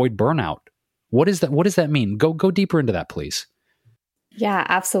can't avoid burnout? What is that? What does that mean? Go deeper into that, please. Yeah,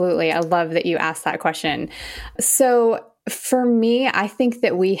 absolutely. I love that you asked that question. So for me, I think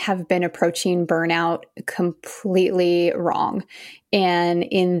that we have been approaching burnout completely wrong. And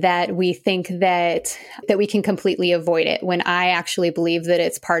in that we think that we can completely avoid it, when I actually believe that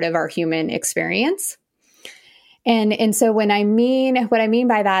it's part of our human experience. And so what I mean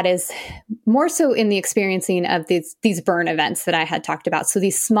by that is more so in the experiencing of these burn events that I had talked about. So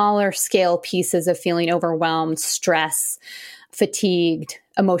these smaller scale pieces of feeling overwhelmed, stress, fatigued,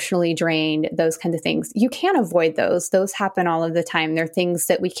 emotionally drained, those kinds of things. You can't avoid those. Those happen all of the time. They're things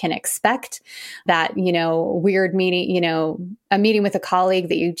that we can expect. That, weird meeting, a meeting with a colleague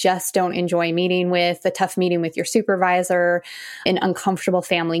that you just don't enjoy meeting with, a tough meeting with your supervisor, an uncomfortable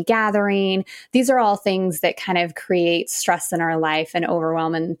family gathering. These are all things that kind of create stress in our life and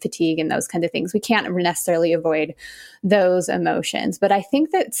overwhelm and fatigue and those kinds of things. We can't necessarily avoid those emotions. But I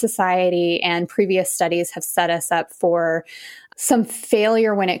think that society and previous studies have set us up for some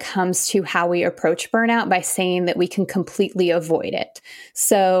failure when it comes to how we approach burnout by saying that we can completely avoid it.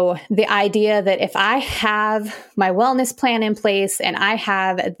 So the idea that if I have my wellness plan in place and I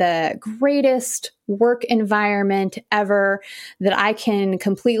have the greatest work environment ever, that I can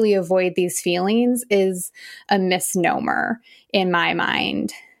completely avoid these feelings is a misnomer in my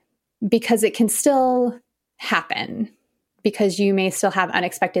mind, because it can still happen. Because you may still have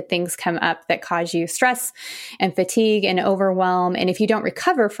unexpected things come up that cause you stress and fatigue and overwhelm. And if you don't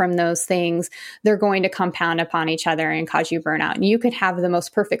recover from those things, they're going to compound upon each other and cause you burnout. And you could have the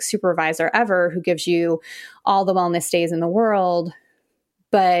most perfect supervisor ever who gives you all the wellness days in the world,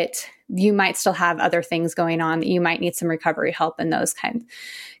 but you might still have other things going on that you might need some recovery help and those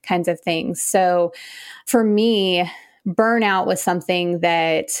kinds of things. So for me, burnout was something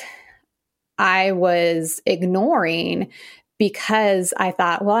that I was ignoring because I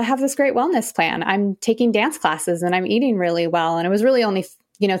thought, well, I have this great wellness plan. I'm taking dance classes and I'm eating really well. And I was really only,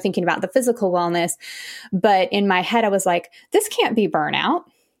 thinking about the physical wellness. But in my head, I was like, this can't be burnout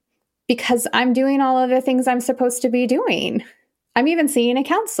because I'm doing all of the things I'm supposed to be doing. I'm even seeing a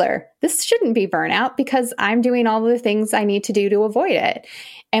counselor. This shouldn't be burnout because I'm doing all of the things I need to do to avoid it.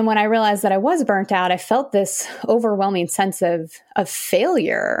 And when I realized that I was burnt out, I felt this overwhelming sense of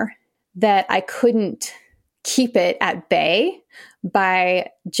failure that I couldn't keep it at bay by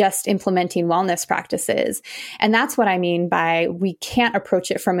just implementing wellness practices. And that's what I mean by we can't approach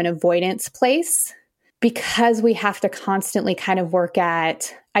it from an avoidance place, because we have to constantly kind of work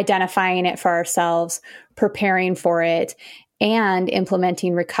at identifying it for ourselves, preparing for it, and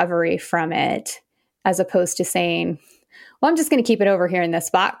implementing recovery from it, as opposed to saying, well, I'm just going to keep it over here in this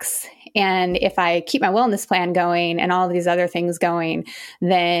box. And if I keep my wellness plan going and all of these other things going,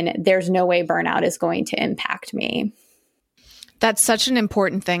 then there's no way burnout is going to impact me. That's such an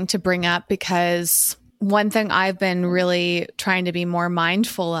important thing to bring up, because one thing I've been really trying to be more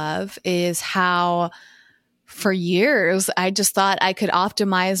mindful of is how for years, I just thought I could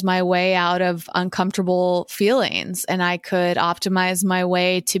optimize my way out of uncomfortable feelings, and I could optimize my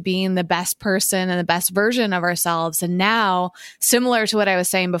way to being the best person and the best version of ourselves. And now, similar to what I was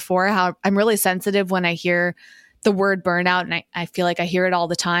saying before, how I'm really sensitive when I hear the word burnout, and I feel like I hear it all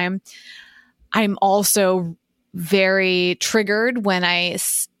the time. I'm also very triggered when I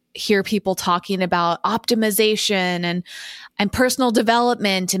hear people talking about optimization and personal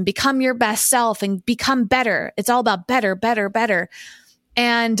development and become your best self and become better. It's all about better, better, better.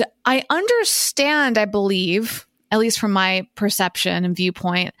 And I understand, I believe, at least from my perception and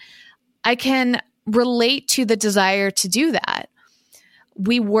viewpoint, I can relate to the desire to do that.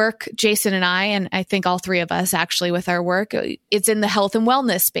 We work, Jason and I think all three of us actually with our work, it's in the health and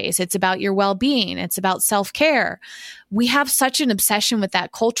wellness space. It's about your well-being. It's about self-care. We have such an obsession with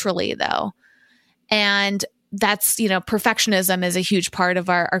that culturally, though. And that's, perfectionism is a huge part of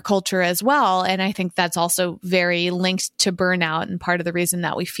our culture as well. And I think that's also very linked to burnout, and part of the reason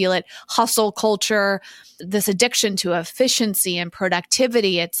that we feel it. Hustle culture, this addiction to efficiency and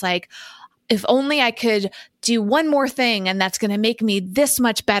productivity. It's like, if only I could do one more thing and that's going to make me this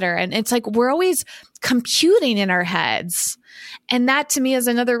much better. And it's like, we're always computing in our heads. And that to me is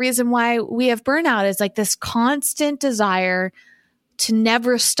another reason why we have burnout, is like this constant desire to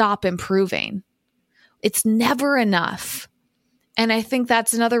never stop improving. It's never enough. And I think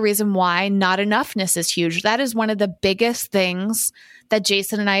that's another reason why not enoughness is huge. That is one of the biggest things that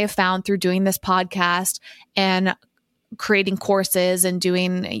Jason and I have found through doing this podcast and creating courses and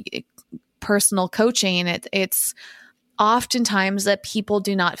doing personal coaching. It's oftentimes that people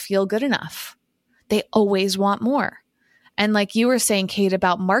do not feel good enough. They always want more. And like you were saying, Kate,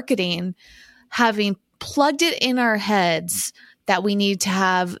 about marketing, having plugged it in our heads that we need to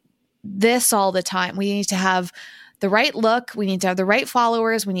have this all the time. We need to have the right look. We need to have the right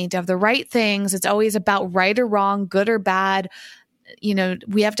followers. We need to have the right things. It's always about right or wrong, good or bad.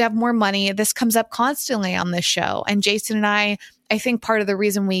 We have to have more money. This comes up constantly on this show. And Jason and I think part of the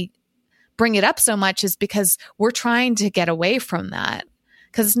reason we bring it up so much is because we're trying to get away from that,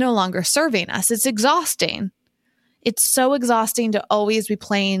 because it's no longer serving us. It's exhausting. It's so exhausting to always be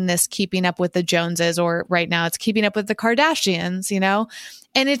playing this keeping up with the Joneses, or right now it's keeping up with the Kardashians,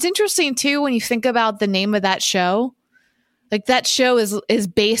 And it's interesting too, when you think about the name of that show, like that show is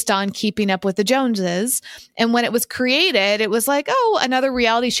based on keeping up with the Joneses. And when it was created, it was like, oh, another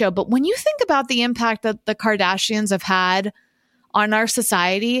reality show. But when you think about the impact that the Kardashians have had on our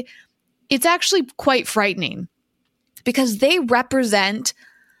society, it's actually quite frightening, because they represent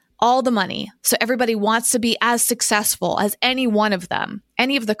all the money. So everybody wants to be as successful as any one of them,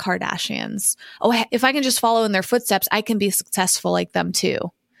 any of the Kardashians. Oh, if I can just follow in their footsteps, I can be successful like them too.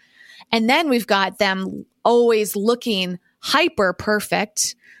 And then we've got them always looking hyper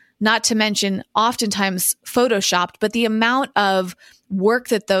perfect, not to mention oftentimes photoshopped, but the amount of work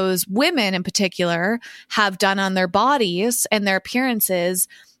that those women in particular have done on their bodies and their appearances,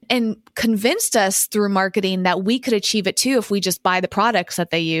 and convinced us through marketing that we could achieve it too if we just buy the products that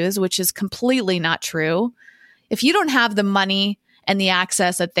they use, which is completely not true. If you don't have the money and the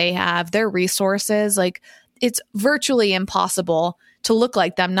access that they have, their resources, like it's virtually impossible to look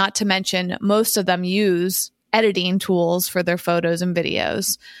like them, not to mention most of them use editing tools for their photos and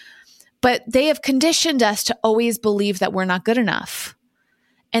videos. But they have conditioned us to always believe that we're not good enough.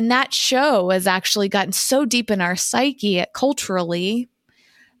 And that show has actually gotten so deep in our psyche culturally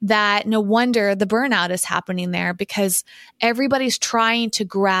that no wonder the burnout is happening there, because everybody's trying to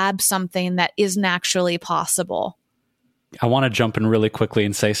grab something that isn't actually possible. I want to jump in really quickly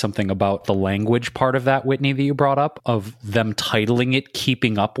and say something about the language part of that, Whitney, that you brought up, of them titling it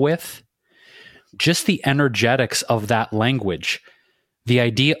Keeping Up With. Just the energetics of that language, the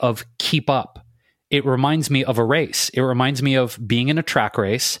idea of keep up. It reminds me of a race. It reminds me of being in a track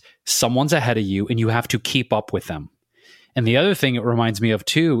race, Someone's ahead of you and you have to keep up with them. And the other thing it reminds me of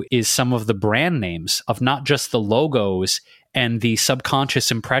too is some of the brand names of not just the logos and the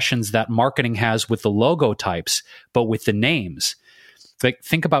subconscious impressions that marketing has with the logo types, but with the names. Like,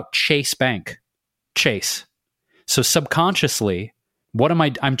 think about Chase Bank. Chase. So subconsciously,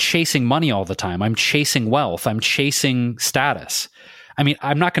 I'm chasing money all the time. I'm chasing wealth. I'm chasing status. I mean,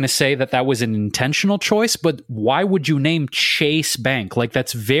 I'm not going to say that that was an intentional choice, but why would you name Chase Bank? Like,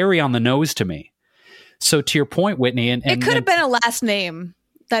 that's very on the nose to me. So to your point, Whitney, and it could have been a last name.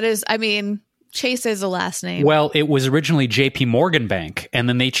 That is, I mean, Chase is a last name. Well, it was originally JP Morgan Bank, and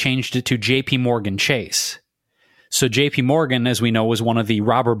then they changed it to JP Morgan Chase. So JP Morgan, as we know, was one of the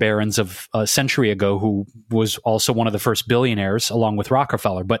robber barons of a century ago, who was also one of the first billionaires along with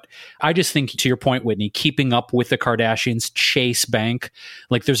Rockefeller. But I just think, to your point, Whitney, keeping up with the Kardashians, Chase Bank,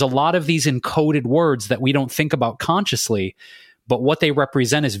 like, there's a lot of these encoded words that we don't think about consciously, but what they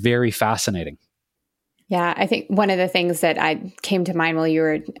represent is very fascinating. Yeah, I think one of the things that I came to mind while you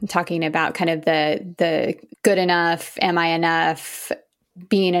were talking about kind of the good enough, am I enough,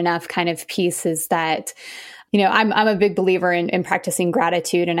 being enough kind of piece is that, you know, I'm a big believer in practicing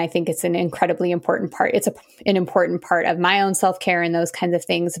gratitude, and I think it's an incredibly important part. It's an important part of my own self-care and those kinds of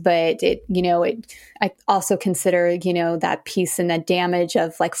things. But I also consider, you know, that piece and the damage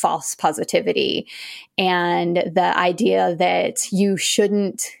of like false positivity and the idea that you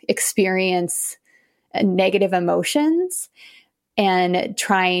shouldn't experience negative emotions and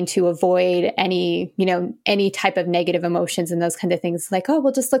trying to avoid any type of negative emotions and those kind of things. Like, oh,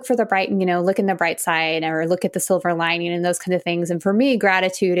 we'll just look for the bright, look in the bright side or look at the silver lining and those kind of things. And for me,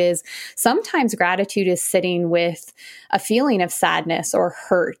 sometimes gratitude is sitting with a feeling of sadness or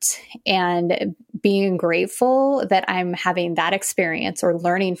hurt and being grateful that I'm having that experience or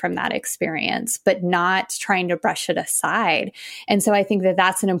learning from that experience, but not trying to brush it aside. And so I think that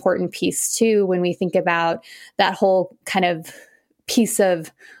that's an important piece too, when we think about that whole kind of piece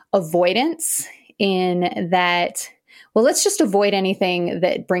of avoidance, in that, well, let's just avoid anything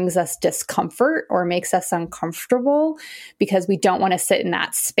that brings us discomfort or makes us uncomfortable because we don't want to sit in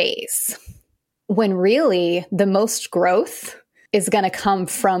that space. When really the most growth is going to come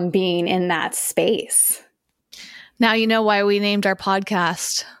from being in that space. Now you know why we named our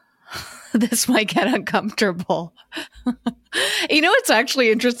podcast This Might Get Uncomfortable. It's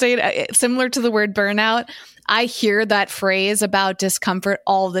actually interesting. Similar to the word burnout, I hear that phrase about discomfort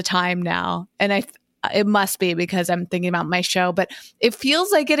all the time now. And it must be because I'm thinking about my show, but it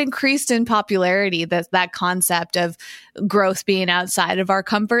feels like it increased in popularity, that concept of growth being outside of our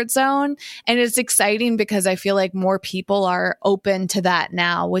comfort zone. And it's exciting because I feel like more people are open to that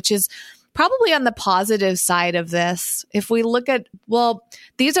now, which is probably on the positive side of this. If we look at, well,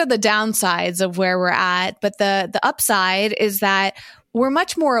 these are the downsides of where we're at, but the upside is that we're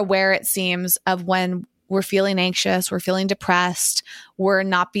much more aware, it seems, of when we're feeling anxious, we're feeling depressed, we're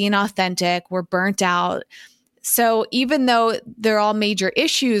not being authentic, we're burnt out. So even though they're all major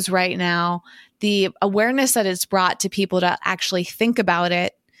issues right now, the awareness that it's brought to people to actually think about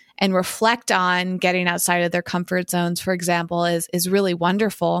it and reflect on getting outside of their comfort zones, for example, is really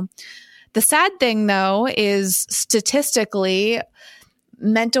wonderful. The sad thing, though, is statistically,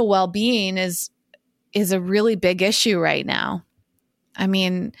 mental well-being is a really big issue right now. I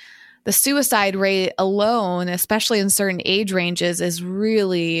mean, the suicide rate alone, especially in certain age ranges, is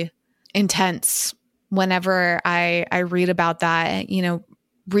really intense. Whenever I read about that,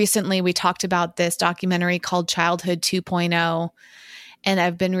 recently we talked about this documentary called Childhood 2.0, and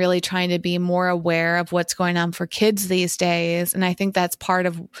I've been really trying to be more aware of what's going on for kids these days. And I think that's part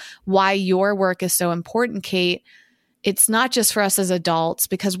of why your work is so important, Kate. It's not just for us as adults,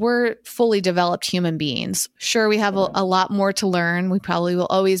 because we're fully developed human beings. Sure, we have a lot more to learn. We probably will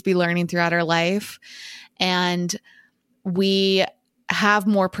always be learning throughout our life. And we have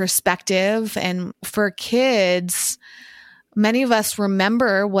more perspective. And for kids, many of us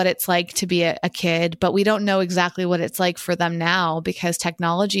remember what it's like to be a kid, but we don't know exactly what it's like for them now because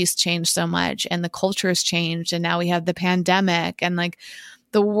technology's changed so much and the culture has changed. And now we have the pandemic, and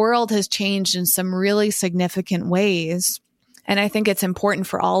the world has changed in some really significant ways. And I think it's important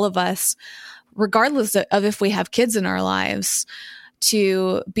for all of us, regardless of if we have kids in our lives,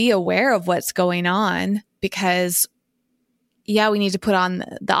 to be aware of what's going on, because we need to put on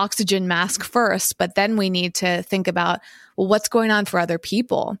the oxygen mask first, but then we need to think about, well, what's going on for other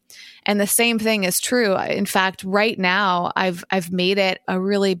people? And the same thing is true. In fact, right now, I've made it a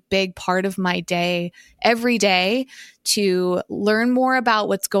really big part of my day every day to learn more about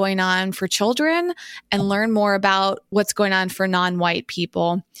what's going on for children and learn more about what's going on for non-white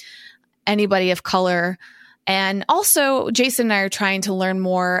people, anybody of color. And also, Jason and I are trying to learn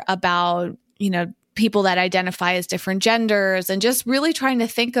more about, people that identify as different genders, and just really trying to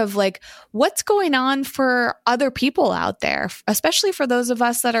think of like what's going on for other people out there, especially for those of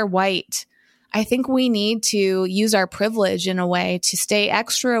us that are white. I think we need to use our privilege in a way to stay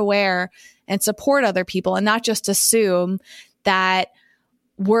extra aware and support other people, and not just assume that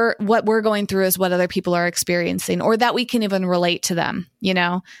what we're going through is what other people are experiencing, or that we can even relate to them,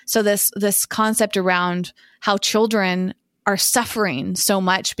 So this concept around how children are suffering so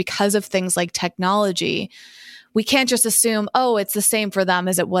much because of things like technology, we can't just assume, oh, it's the same for them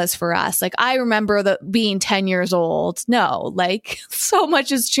as it was for us. Like, I remember being 10 years old. No, like so much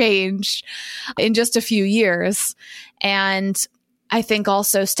has changed in just a few years. And I think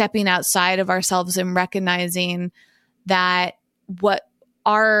also stepping outside of ourselves and recognizing that what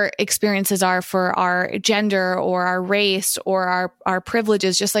our experiences are for our gender or our race or our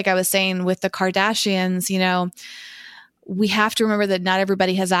privileges, just like I was saying with the Kardashians, we have to remember that not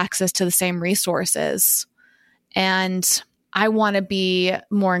everybody has access to the same resources. And I want to be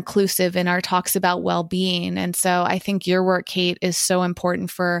more inclusive in our talks about well-being. And so I think your work, Kate, is so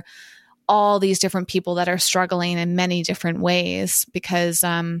important for all these different people that are struggling in many different ways, because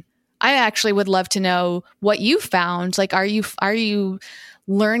I actually would love to know what you found. Like, are you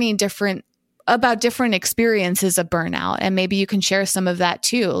learning about different experiences of burnout? And maybe you can share some of that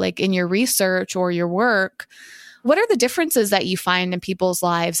too, like in your research or your work. What are the differences that you find in people's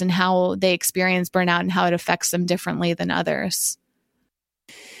lives and how they experience burnout and how it affects them differently than others?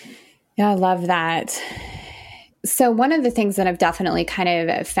 Yeah, I love that. So one of the things that I've definitely kind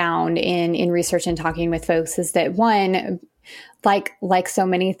of found in research and talking with folks is that one, like so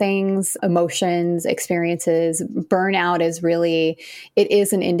many things, emotions, experiences, burnout it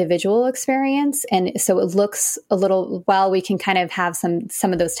is an individual experience. And so it looks a little, while we can kind of have some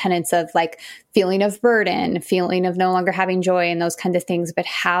of those tenets of like feeling of burden, feeling of no longer having joy and those kinds of things, but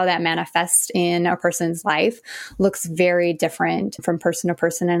how that manifests in a person's life looks very different from person to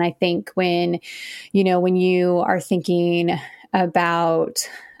person. And I think when you are thinking about,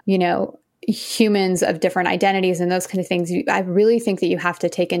 humans of different identities and those kind of things, I really think that you have to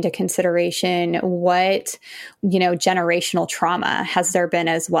take into consideration what, generational trauma has there been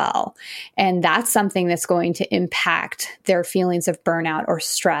as well. And that's something that's going to impact their feelings of burnout or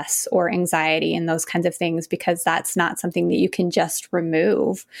stress or anxiety and those kinds of things, because that's not something that you can just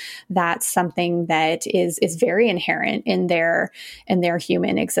remove. That's something that is very inherent in their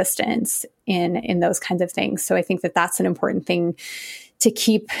human existence in those kinds of things. So I think that that's an important thing to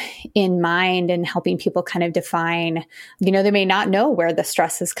keep in mind and helping people kind of define, they may not know where the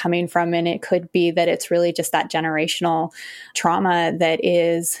stress is coming from. And it could be that it's really just that generational trauma that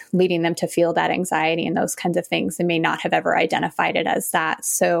is leading them to feel that anxiety and those kinds of things. They may not have ever identified it as that.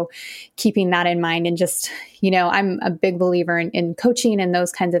 So keeping that in mind, and just, I'm a big believer in coaching and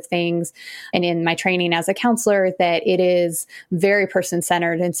those kinds of things. And in my training as a counselor, that it is very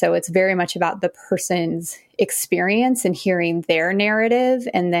person-centered. And so it's very much about the person's experience and hearing their narrative,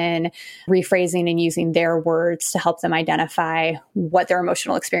 and then rephrasing and using their words to help them identify what their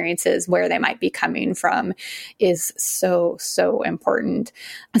emotional experience is, where they might be coming from, is so, so important.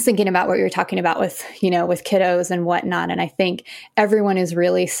 I was thinking about what you were talking about with kiddos and whatnot. And I think everyone is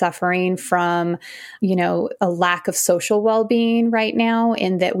really suffering from, a lack of social well-being right now,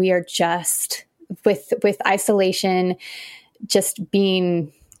 in that we are just with isolation, just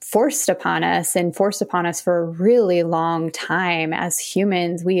being forced upon us for a really long time. As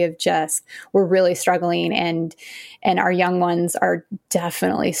humans, we're really struggling, and our young ones are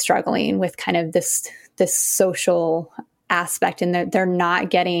definitely struggling with kind of this social aspect, and that they're not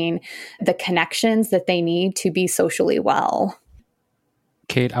getting the connections that they need to be socially well.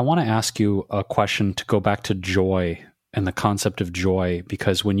 Kate, I want to ask you a question to go back to joy and the concept of joy,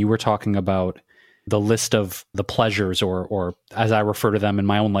 because when you were talking about the list of the pleasures, or as I refer to them in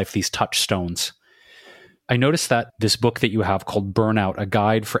my own life, these touchstones, I noticed that this book that you have called Burnout, A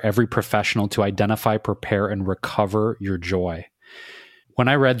Guide for Every Professional to Identify, Prepare, and Recover Your Joy. When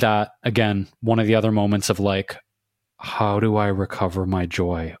I read that, again, one of the other moments of like, how do I recover my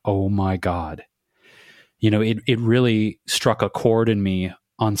joy? Oh my God. It really struck a chord in me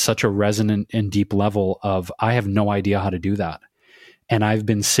on such a resonant and deep level of, I have no idea how to do that. And I've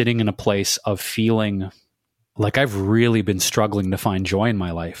been sitting in a place of feeling like I've really been struggling to find joy in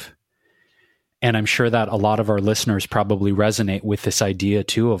my life. And I'm sure that a lot of our listeners probably resonate with this idea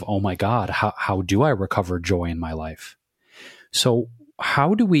too of, oh my God, how do I recover joy in my life? So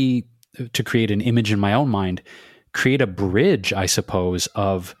how do we, to create an image in my own mind, create a bridge, I suppose,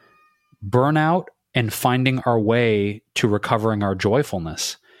 of burnout and finding our way to recovering our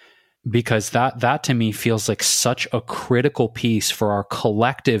joyfulness? because that to me feels like such a critical piece for our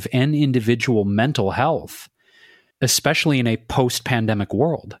collective and individual mental health, especially in a post-pandemic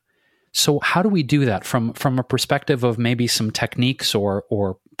world. So how do we do that from a perspective of maybe some techniques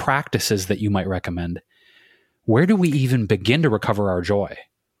or practices that you might recommend? Where do we even begin to recover our joy?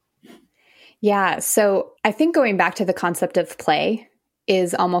 Yeah. So I think going back to the concept of play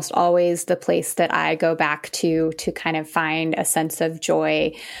is almost always the place that I go back to kind of find a sense of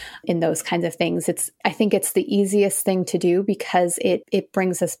joy in those kinds of things. I think it's the easiest thing to do because it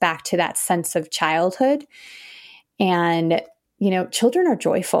brings us back to that sense of childhood. And, children are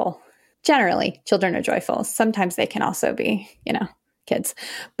joyful. Generally, children are joyful. Sometimes they can also be, kids.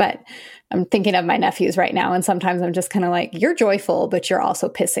 But I'm thinking of my nephews right now, and sometimes I'm just kind of like, you're joyful, but you're also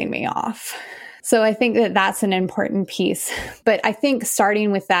pissing me off. So I think that that's an important piece. But I think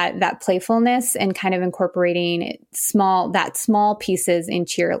starting with that playfulness and kind of incorporating small pieces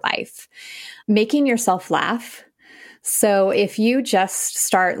into your life, making yourself laugh. So if you just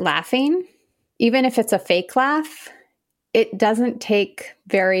start laughing, even if it's a fake laugh, it doesn't take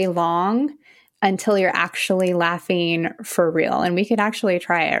very long until you're actually laughing for real. And we could actually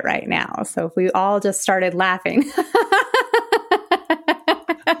try it right now. So if we all just started laughing.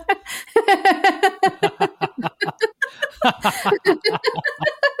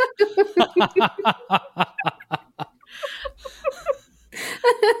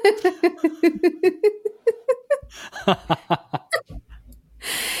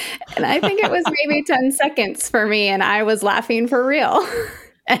 And I think it was maybe 10 seconds for me, and I was laughing for real.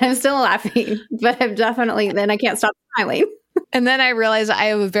 And I'm still laughing, but then I can't stop smiling. And then I realized I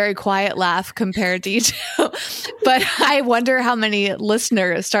have a very quiet laugh compared to you two. But I wonder how many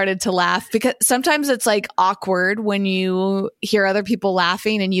listeners started to laugh, because sometimes it's like awkward when you hear other people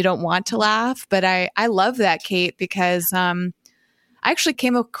laughing and you don't want to laugh. But I love that, Kate, because I actually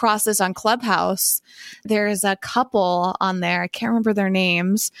came across this on Clubhouse. There's a couple on there. I can't remember their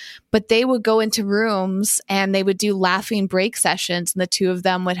names, but they would go into rooms and they would do laughing break sessions. And the two of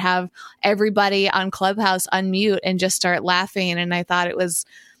them would have everybody on Clubhouse unmute and just start laughing. And I thought it was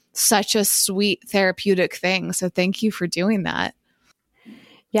such a sweet therapeutic thing. So thank you for doing that.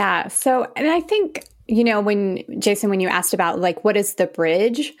 Yeah. So, and I think, when you asked about like, what is the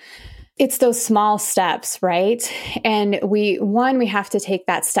bridge? It's those small steps, right? And we have to take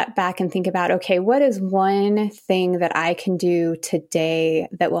that step back and think about, okay, what is one thing that I can do today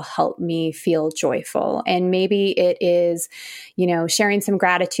that will help me feel joyful? And maybe it is, sharing some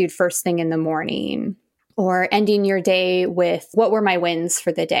gratitude first thing in the morning, or ending your day with what were my wins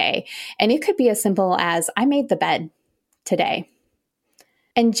for the day. And it could be as simple as I made the bed today.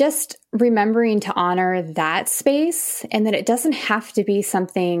 And just remembering to honor that space, and that it doesn't have to be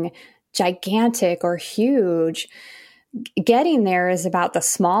something gigantic or huge. Getting there is about the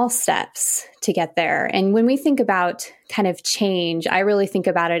small steps to get there. And when we think about kind of change, I really think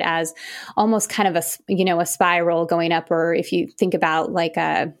about it as almost kind of a spiral going up. Or if you think about like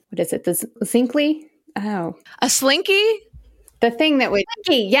the Slinky? Oh, a Slinky? The thing that would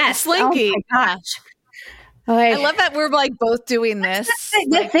Slinky, yes, Slinky. Oh my gosh. I love that we're like both doing this.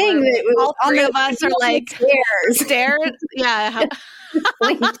 The thing that all three of us are like stairs. Yeah.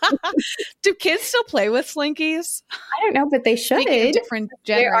 Do kids still play with Slinkies? I don't know, but they should. Different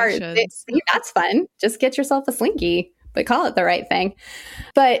generations. That's fun. Just get yourself a Slinky, but call it the right thing.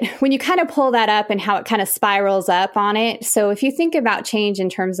 But when you kind of pull that up and how it kind of spirals up on it. So if you think about change in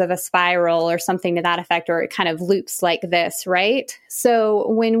terms of a spiral or something to that effect, or it kind of loops like this, right? So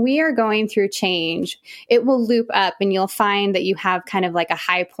when we are going through change, it will loop up and you'll find that you have kind of like a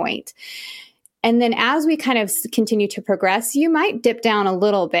high point. And then as we kind of continue to progress, you might dip down a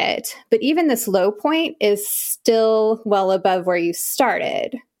little bit, but even this low point is still well above where you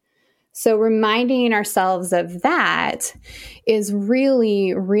started. So reminding ourselves of that is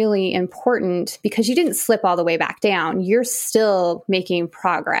really, really important, because you didn't slip all the way back down. You're still making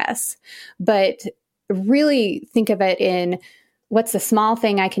progress, but really think of it in what's the small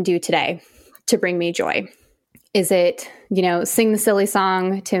thing I can do today to bring me joy? Is it, sing the silly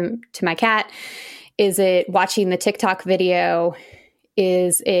song to my cat? Is it watching the TikTok video?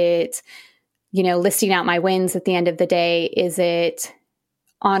 Is it, listing out my wins at the end of the day? Is it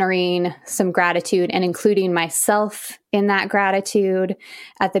honoring some gratitude and including myself in that gratitude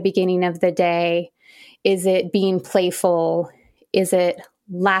at the beginning of the day? Is it being playful? Is it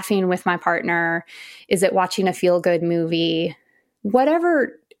laughing with my partner? Is it watching a feel-good movie?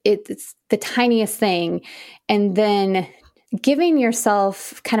 Whatever, it's the tiniest thing. And then giving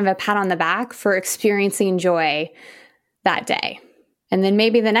yourself kind of a pat on the back for experiencing joy that day. And then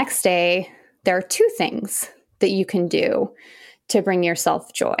maybe the next day, there are two things that you can do to bring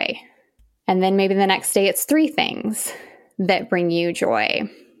yourself joy. And then maybe the next day it's 3 things that bring you joy.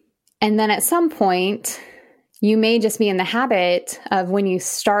 And then at some point, you may just be in the habit of when you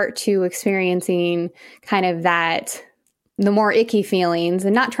start to experiencing kind of that, the more icky feelings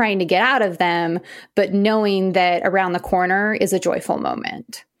and not trying to get out of them, but knowing that around the corner is a joyful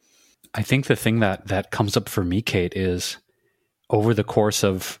moment. I think the thing that comes up for me, Kate, is over the course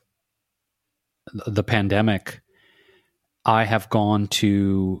of the pandemic, I have gone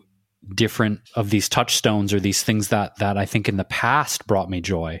to different of these touchstones or these things that I think in the past brought me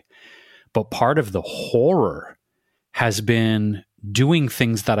joy. But part of the horror has been doing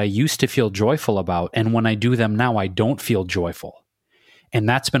things that I used to feel joyful about. And when I do them now, I don't feel joyful. And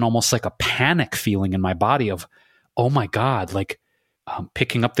that's been almost like a panic feeling in my body of, oh my God, like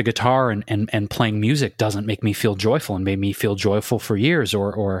picking up the guitar and playing music doesn't make me feel joyful and made me feel joyful for years,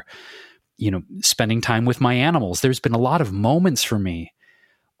 or spending time with my animals. There's been a lot of moments for me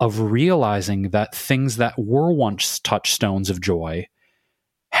of realizing that things that were once touchstones of joy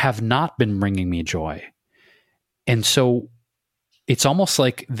have not been bringing me joy. And so it's almost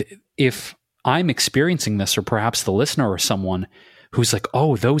like if I'm experiencing this, or perhaps the listener or someone who's like,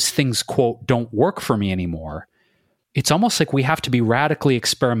 oh, those things, quote, don't work for me anymore. It's almost like we have to be radically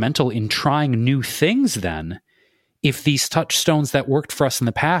experimental in trying new things then, if these touchstones that worked for us in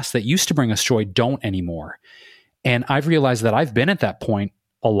the past that used to bring us joy don't anymore. And I've realized that I've been at that point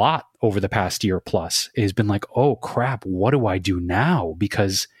a lot over the past year plus. It has been like, oh crap, what do I do now?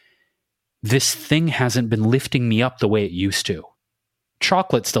 Because this thing hasn't been lifting me up the way it used to.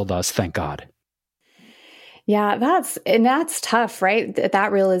 Chocolate still does, thank God. Yeah, that's tough, right?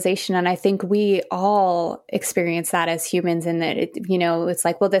 That realization. And I think we all experience that as humans, in that it's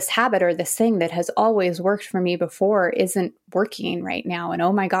like, well, this habit or this thing that has always worked for me before isn't working right now. And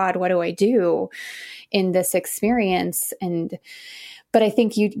oh my God, what do I do in this experience? But I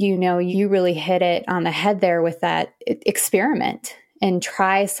think you really hit it on the head there with that experiment and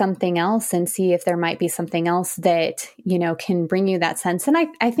try something else and see if there might be something else that, can bring you that sense. And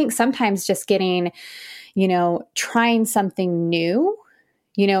I think sometimes just getting, trying something new,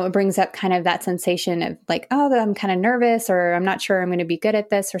 it brings up kind of that sensation of like, oh, I'm kind of nervous, or I'm not sure I'm going to be good at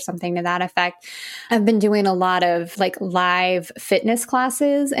this, or something to that effect. I've been doing a lot of like live fitness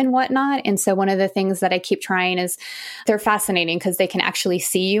classes and whatnot. And so one of the things that I keep trying is, they're fascinating because they can actually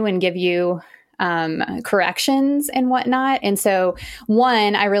see you and give you corrections and whatnot. And so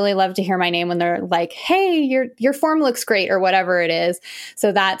one, I really love to hear my name when they're like, hey, your form looks great, or whatever it is.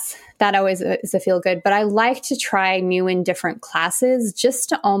 So that always is a feel good. But I like to try new and different classes just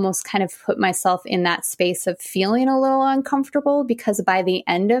to almost kind of put myself in that space of feeling a little uncomfortable, because by the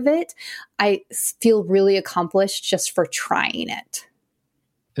end of it, I feel really accomplished just for trying it.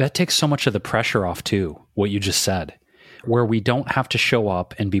 That takes so much of the pressure off too, what you just said, where we don't have to show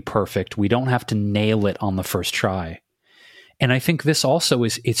up and be perfect. We don't have to nail it on the first try. And I think this also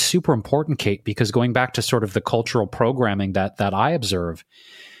it's super important, Kate, because going back to sort of the cultural programming that I observe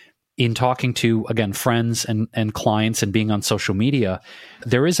in talking to, again, friends and clients and being on social media,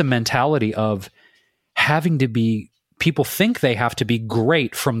 there is a mentality of having to be, people think they have to be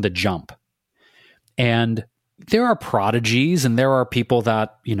great from the jump. And there are prodigies and there are people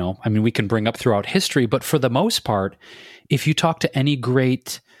that, we can bring up throughout history, but for the most part, if you talk to any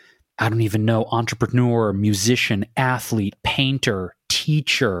great, entrepreneur, musician, athlete, painter,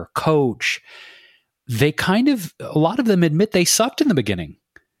 teacher, coach, they a lot of them admit they sucked in the beginning,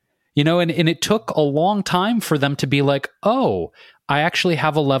 and it took a long time for them to be like, oh, I actually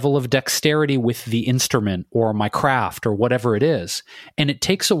have a level of dexterity with the instrument or my craft or whatever it is. And it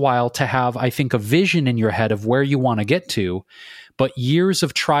takes a while to have, I think, a vision in your head of where you want to get to, but years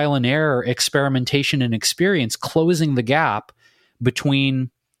of trial and error, experimentation and experience, closing the gap between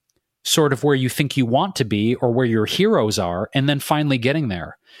sort of where you think you want to be or where your heroes are, and then finally getting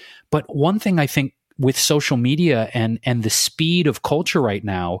there. But one thing I think with social media and the speed of culture right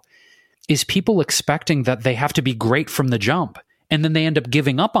now is people expecting that they have to be great from the jump. And then they end up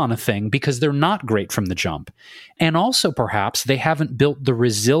giving up on a thing because they're not great from the jump. And also perhaps they haven't built the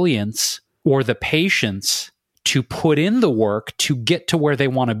resilience or the patience to put in the work to get to where they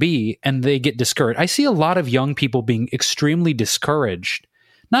want to be, and they get discouraged. I see a lot of young people being extremely discouraged,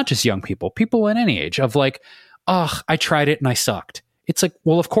 not just young people in any age, of like, I tried it and I sucked. It's like,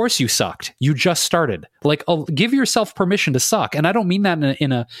 well, of course you sucked. You just started. Like, give yourself permission to suck. And I don't mean that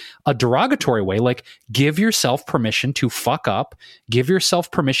in a derogatory way. Like, give yourself permission to fuck up. Give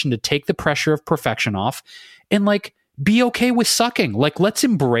yourself permission to take the pressure of perfection off, and like, be okay with sucking. Like, let's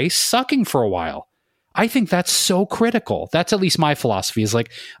embrace sucking for a while. I think that's so critical. That's at least my philosophy, is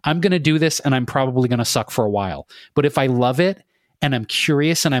like, I'm going to do this and I'm probably going to suck for a while. But if I love it and I'm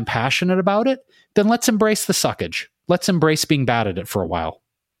curious and I'm passionate about it, then let's embrace the suckage. Let's embrace being bad at it for a while.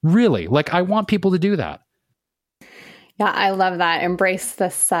 Really, like I want people to do that. Yeah, I love that. Embrace the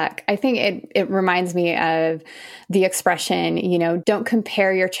suck. I think it reminds me of the expression, don't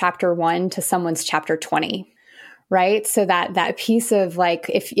compare your chapter 1 to someone's chapter 20, right? So that piece of like,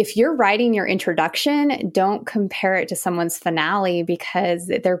 if you're writing your introduction, don't compare it to someone's finale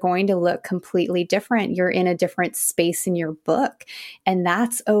because they're going to look completely different. You're in a different space in your book, and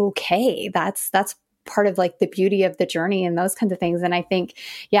that's okay. That's part of like the beauty of the journey and those kinds of things. And I think,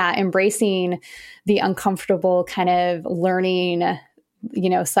 embracing the uncomfortable kind of learning,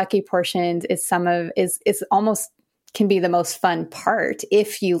 sucky portions is almost can be the most fun part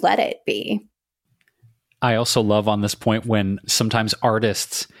if you let it be. I also love on this point when sometimes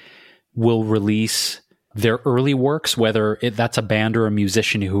artists will release their early works, whether that's a band or a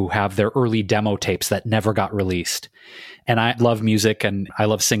musician who have their early demo tapes that never got released. And I love music and I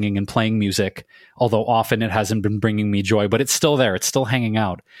love singing and playing music, although often it hasn't been bringing me joy, but it's still there. It's still hanging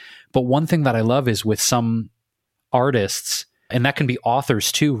out. But one thing that I love is with some artists, and that can be authors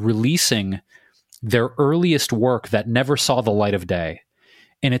too, releasing their earliest work that never saw the light of day.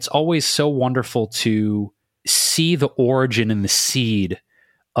 And it's always so wonderful to see the origin and the seed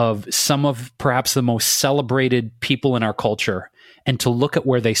of some of perhaps the most celebrated people in our culture, and to look at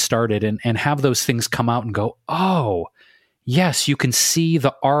where they started and have those things come out and go, oh, yes, you can see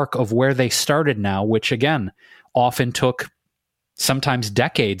the arc of where they started now, which again, often took sometimes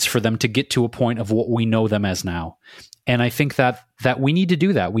decades for them to get to a point of what we know them as now. And I think that we need to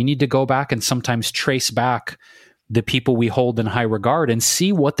do that. We need to go back and sometimes trace back the people we hold in high regard and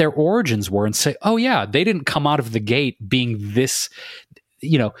see what their origins were and say, oh yeah, they didn't come out of the gate being this,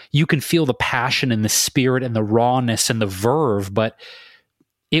 you can feel the passion and the spirit and the rawness and the verve, but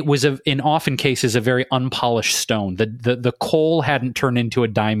it was in often cases a very unpolished stone. The coal hadn't turned into a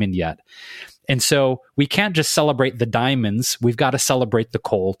diamond yet. And so we can't just celebrate the diamonds. We've got to celebrate the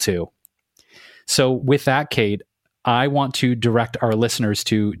coal too. So with that, Kate, I want to direct our listeners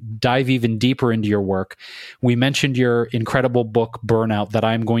to dive even deeper into your work. We mentioned your incredible book, Burnout, that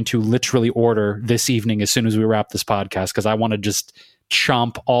I'm going to literally order this evening as soon as we wrap this podcast, because I want to just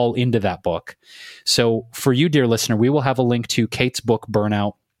chomp all into that book. So for you, dear listener, we will have a link to Kate's book,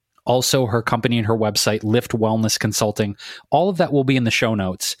 Burnout, also her company and her website, Lift Wellness Consulting. All of that will be in the show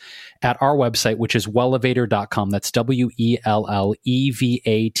notes at our website, which is wellevatr.com. That's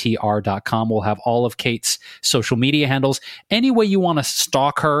WELLEVATR.com. We'll have all of Kate's social media handles. Any way you want to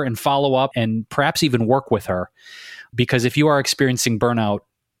stalk her and follow up and perhaps even work with her. Because if you are experiencing burnout,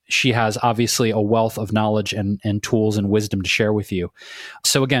 she has obviously a wealth of knowledge and tools and wisdom to share with you.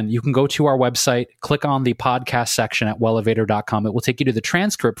 So again, you can go to our website, click on the podcast section at wellevatr.com. It will take you to the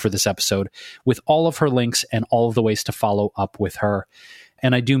transcript for this episode with all of her links and all of the ways to follow up with her.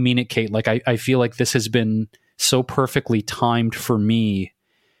 And I do mean it, Kate. Like I feel like this has been so perfectly timed for me,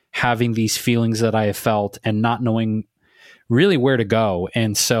 having these feelings that I have felt and not knowing really where to go.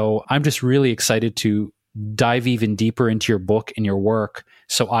 And so I'm just really excited to dive even deeper into your book and your work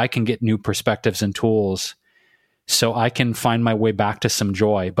so I can get new perspectives and tools so I can find my way back to some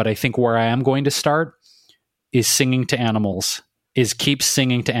joy. But I think where I am going to start is singing to animals, is keep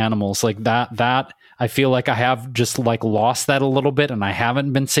singing to animals. Like that I feel like I have just like lost that a little bit and I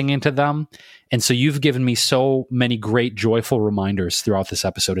haven't been singing to them. And so you've given me so many great, joyful reminders throughout this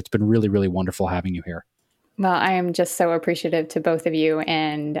episode. It's been really, really wonderful having you here. Well, I am just so appreciative to both of you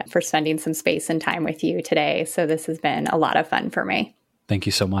and for spending some space and time with you today. So this has been a lot of fun for me. Thank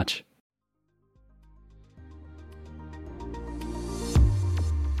you so much.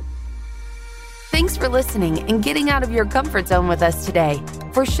 Thanks for listening and getting out of your comfort zone with us today.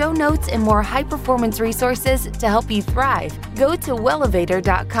 For show notes and more high-performance resources to help you thrive, go to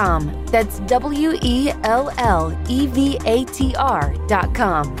wellevatr.com. That's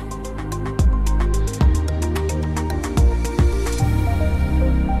WELLEVATR.com.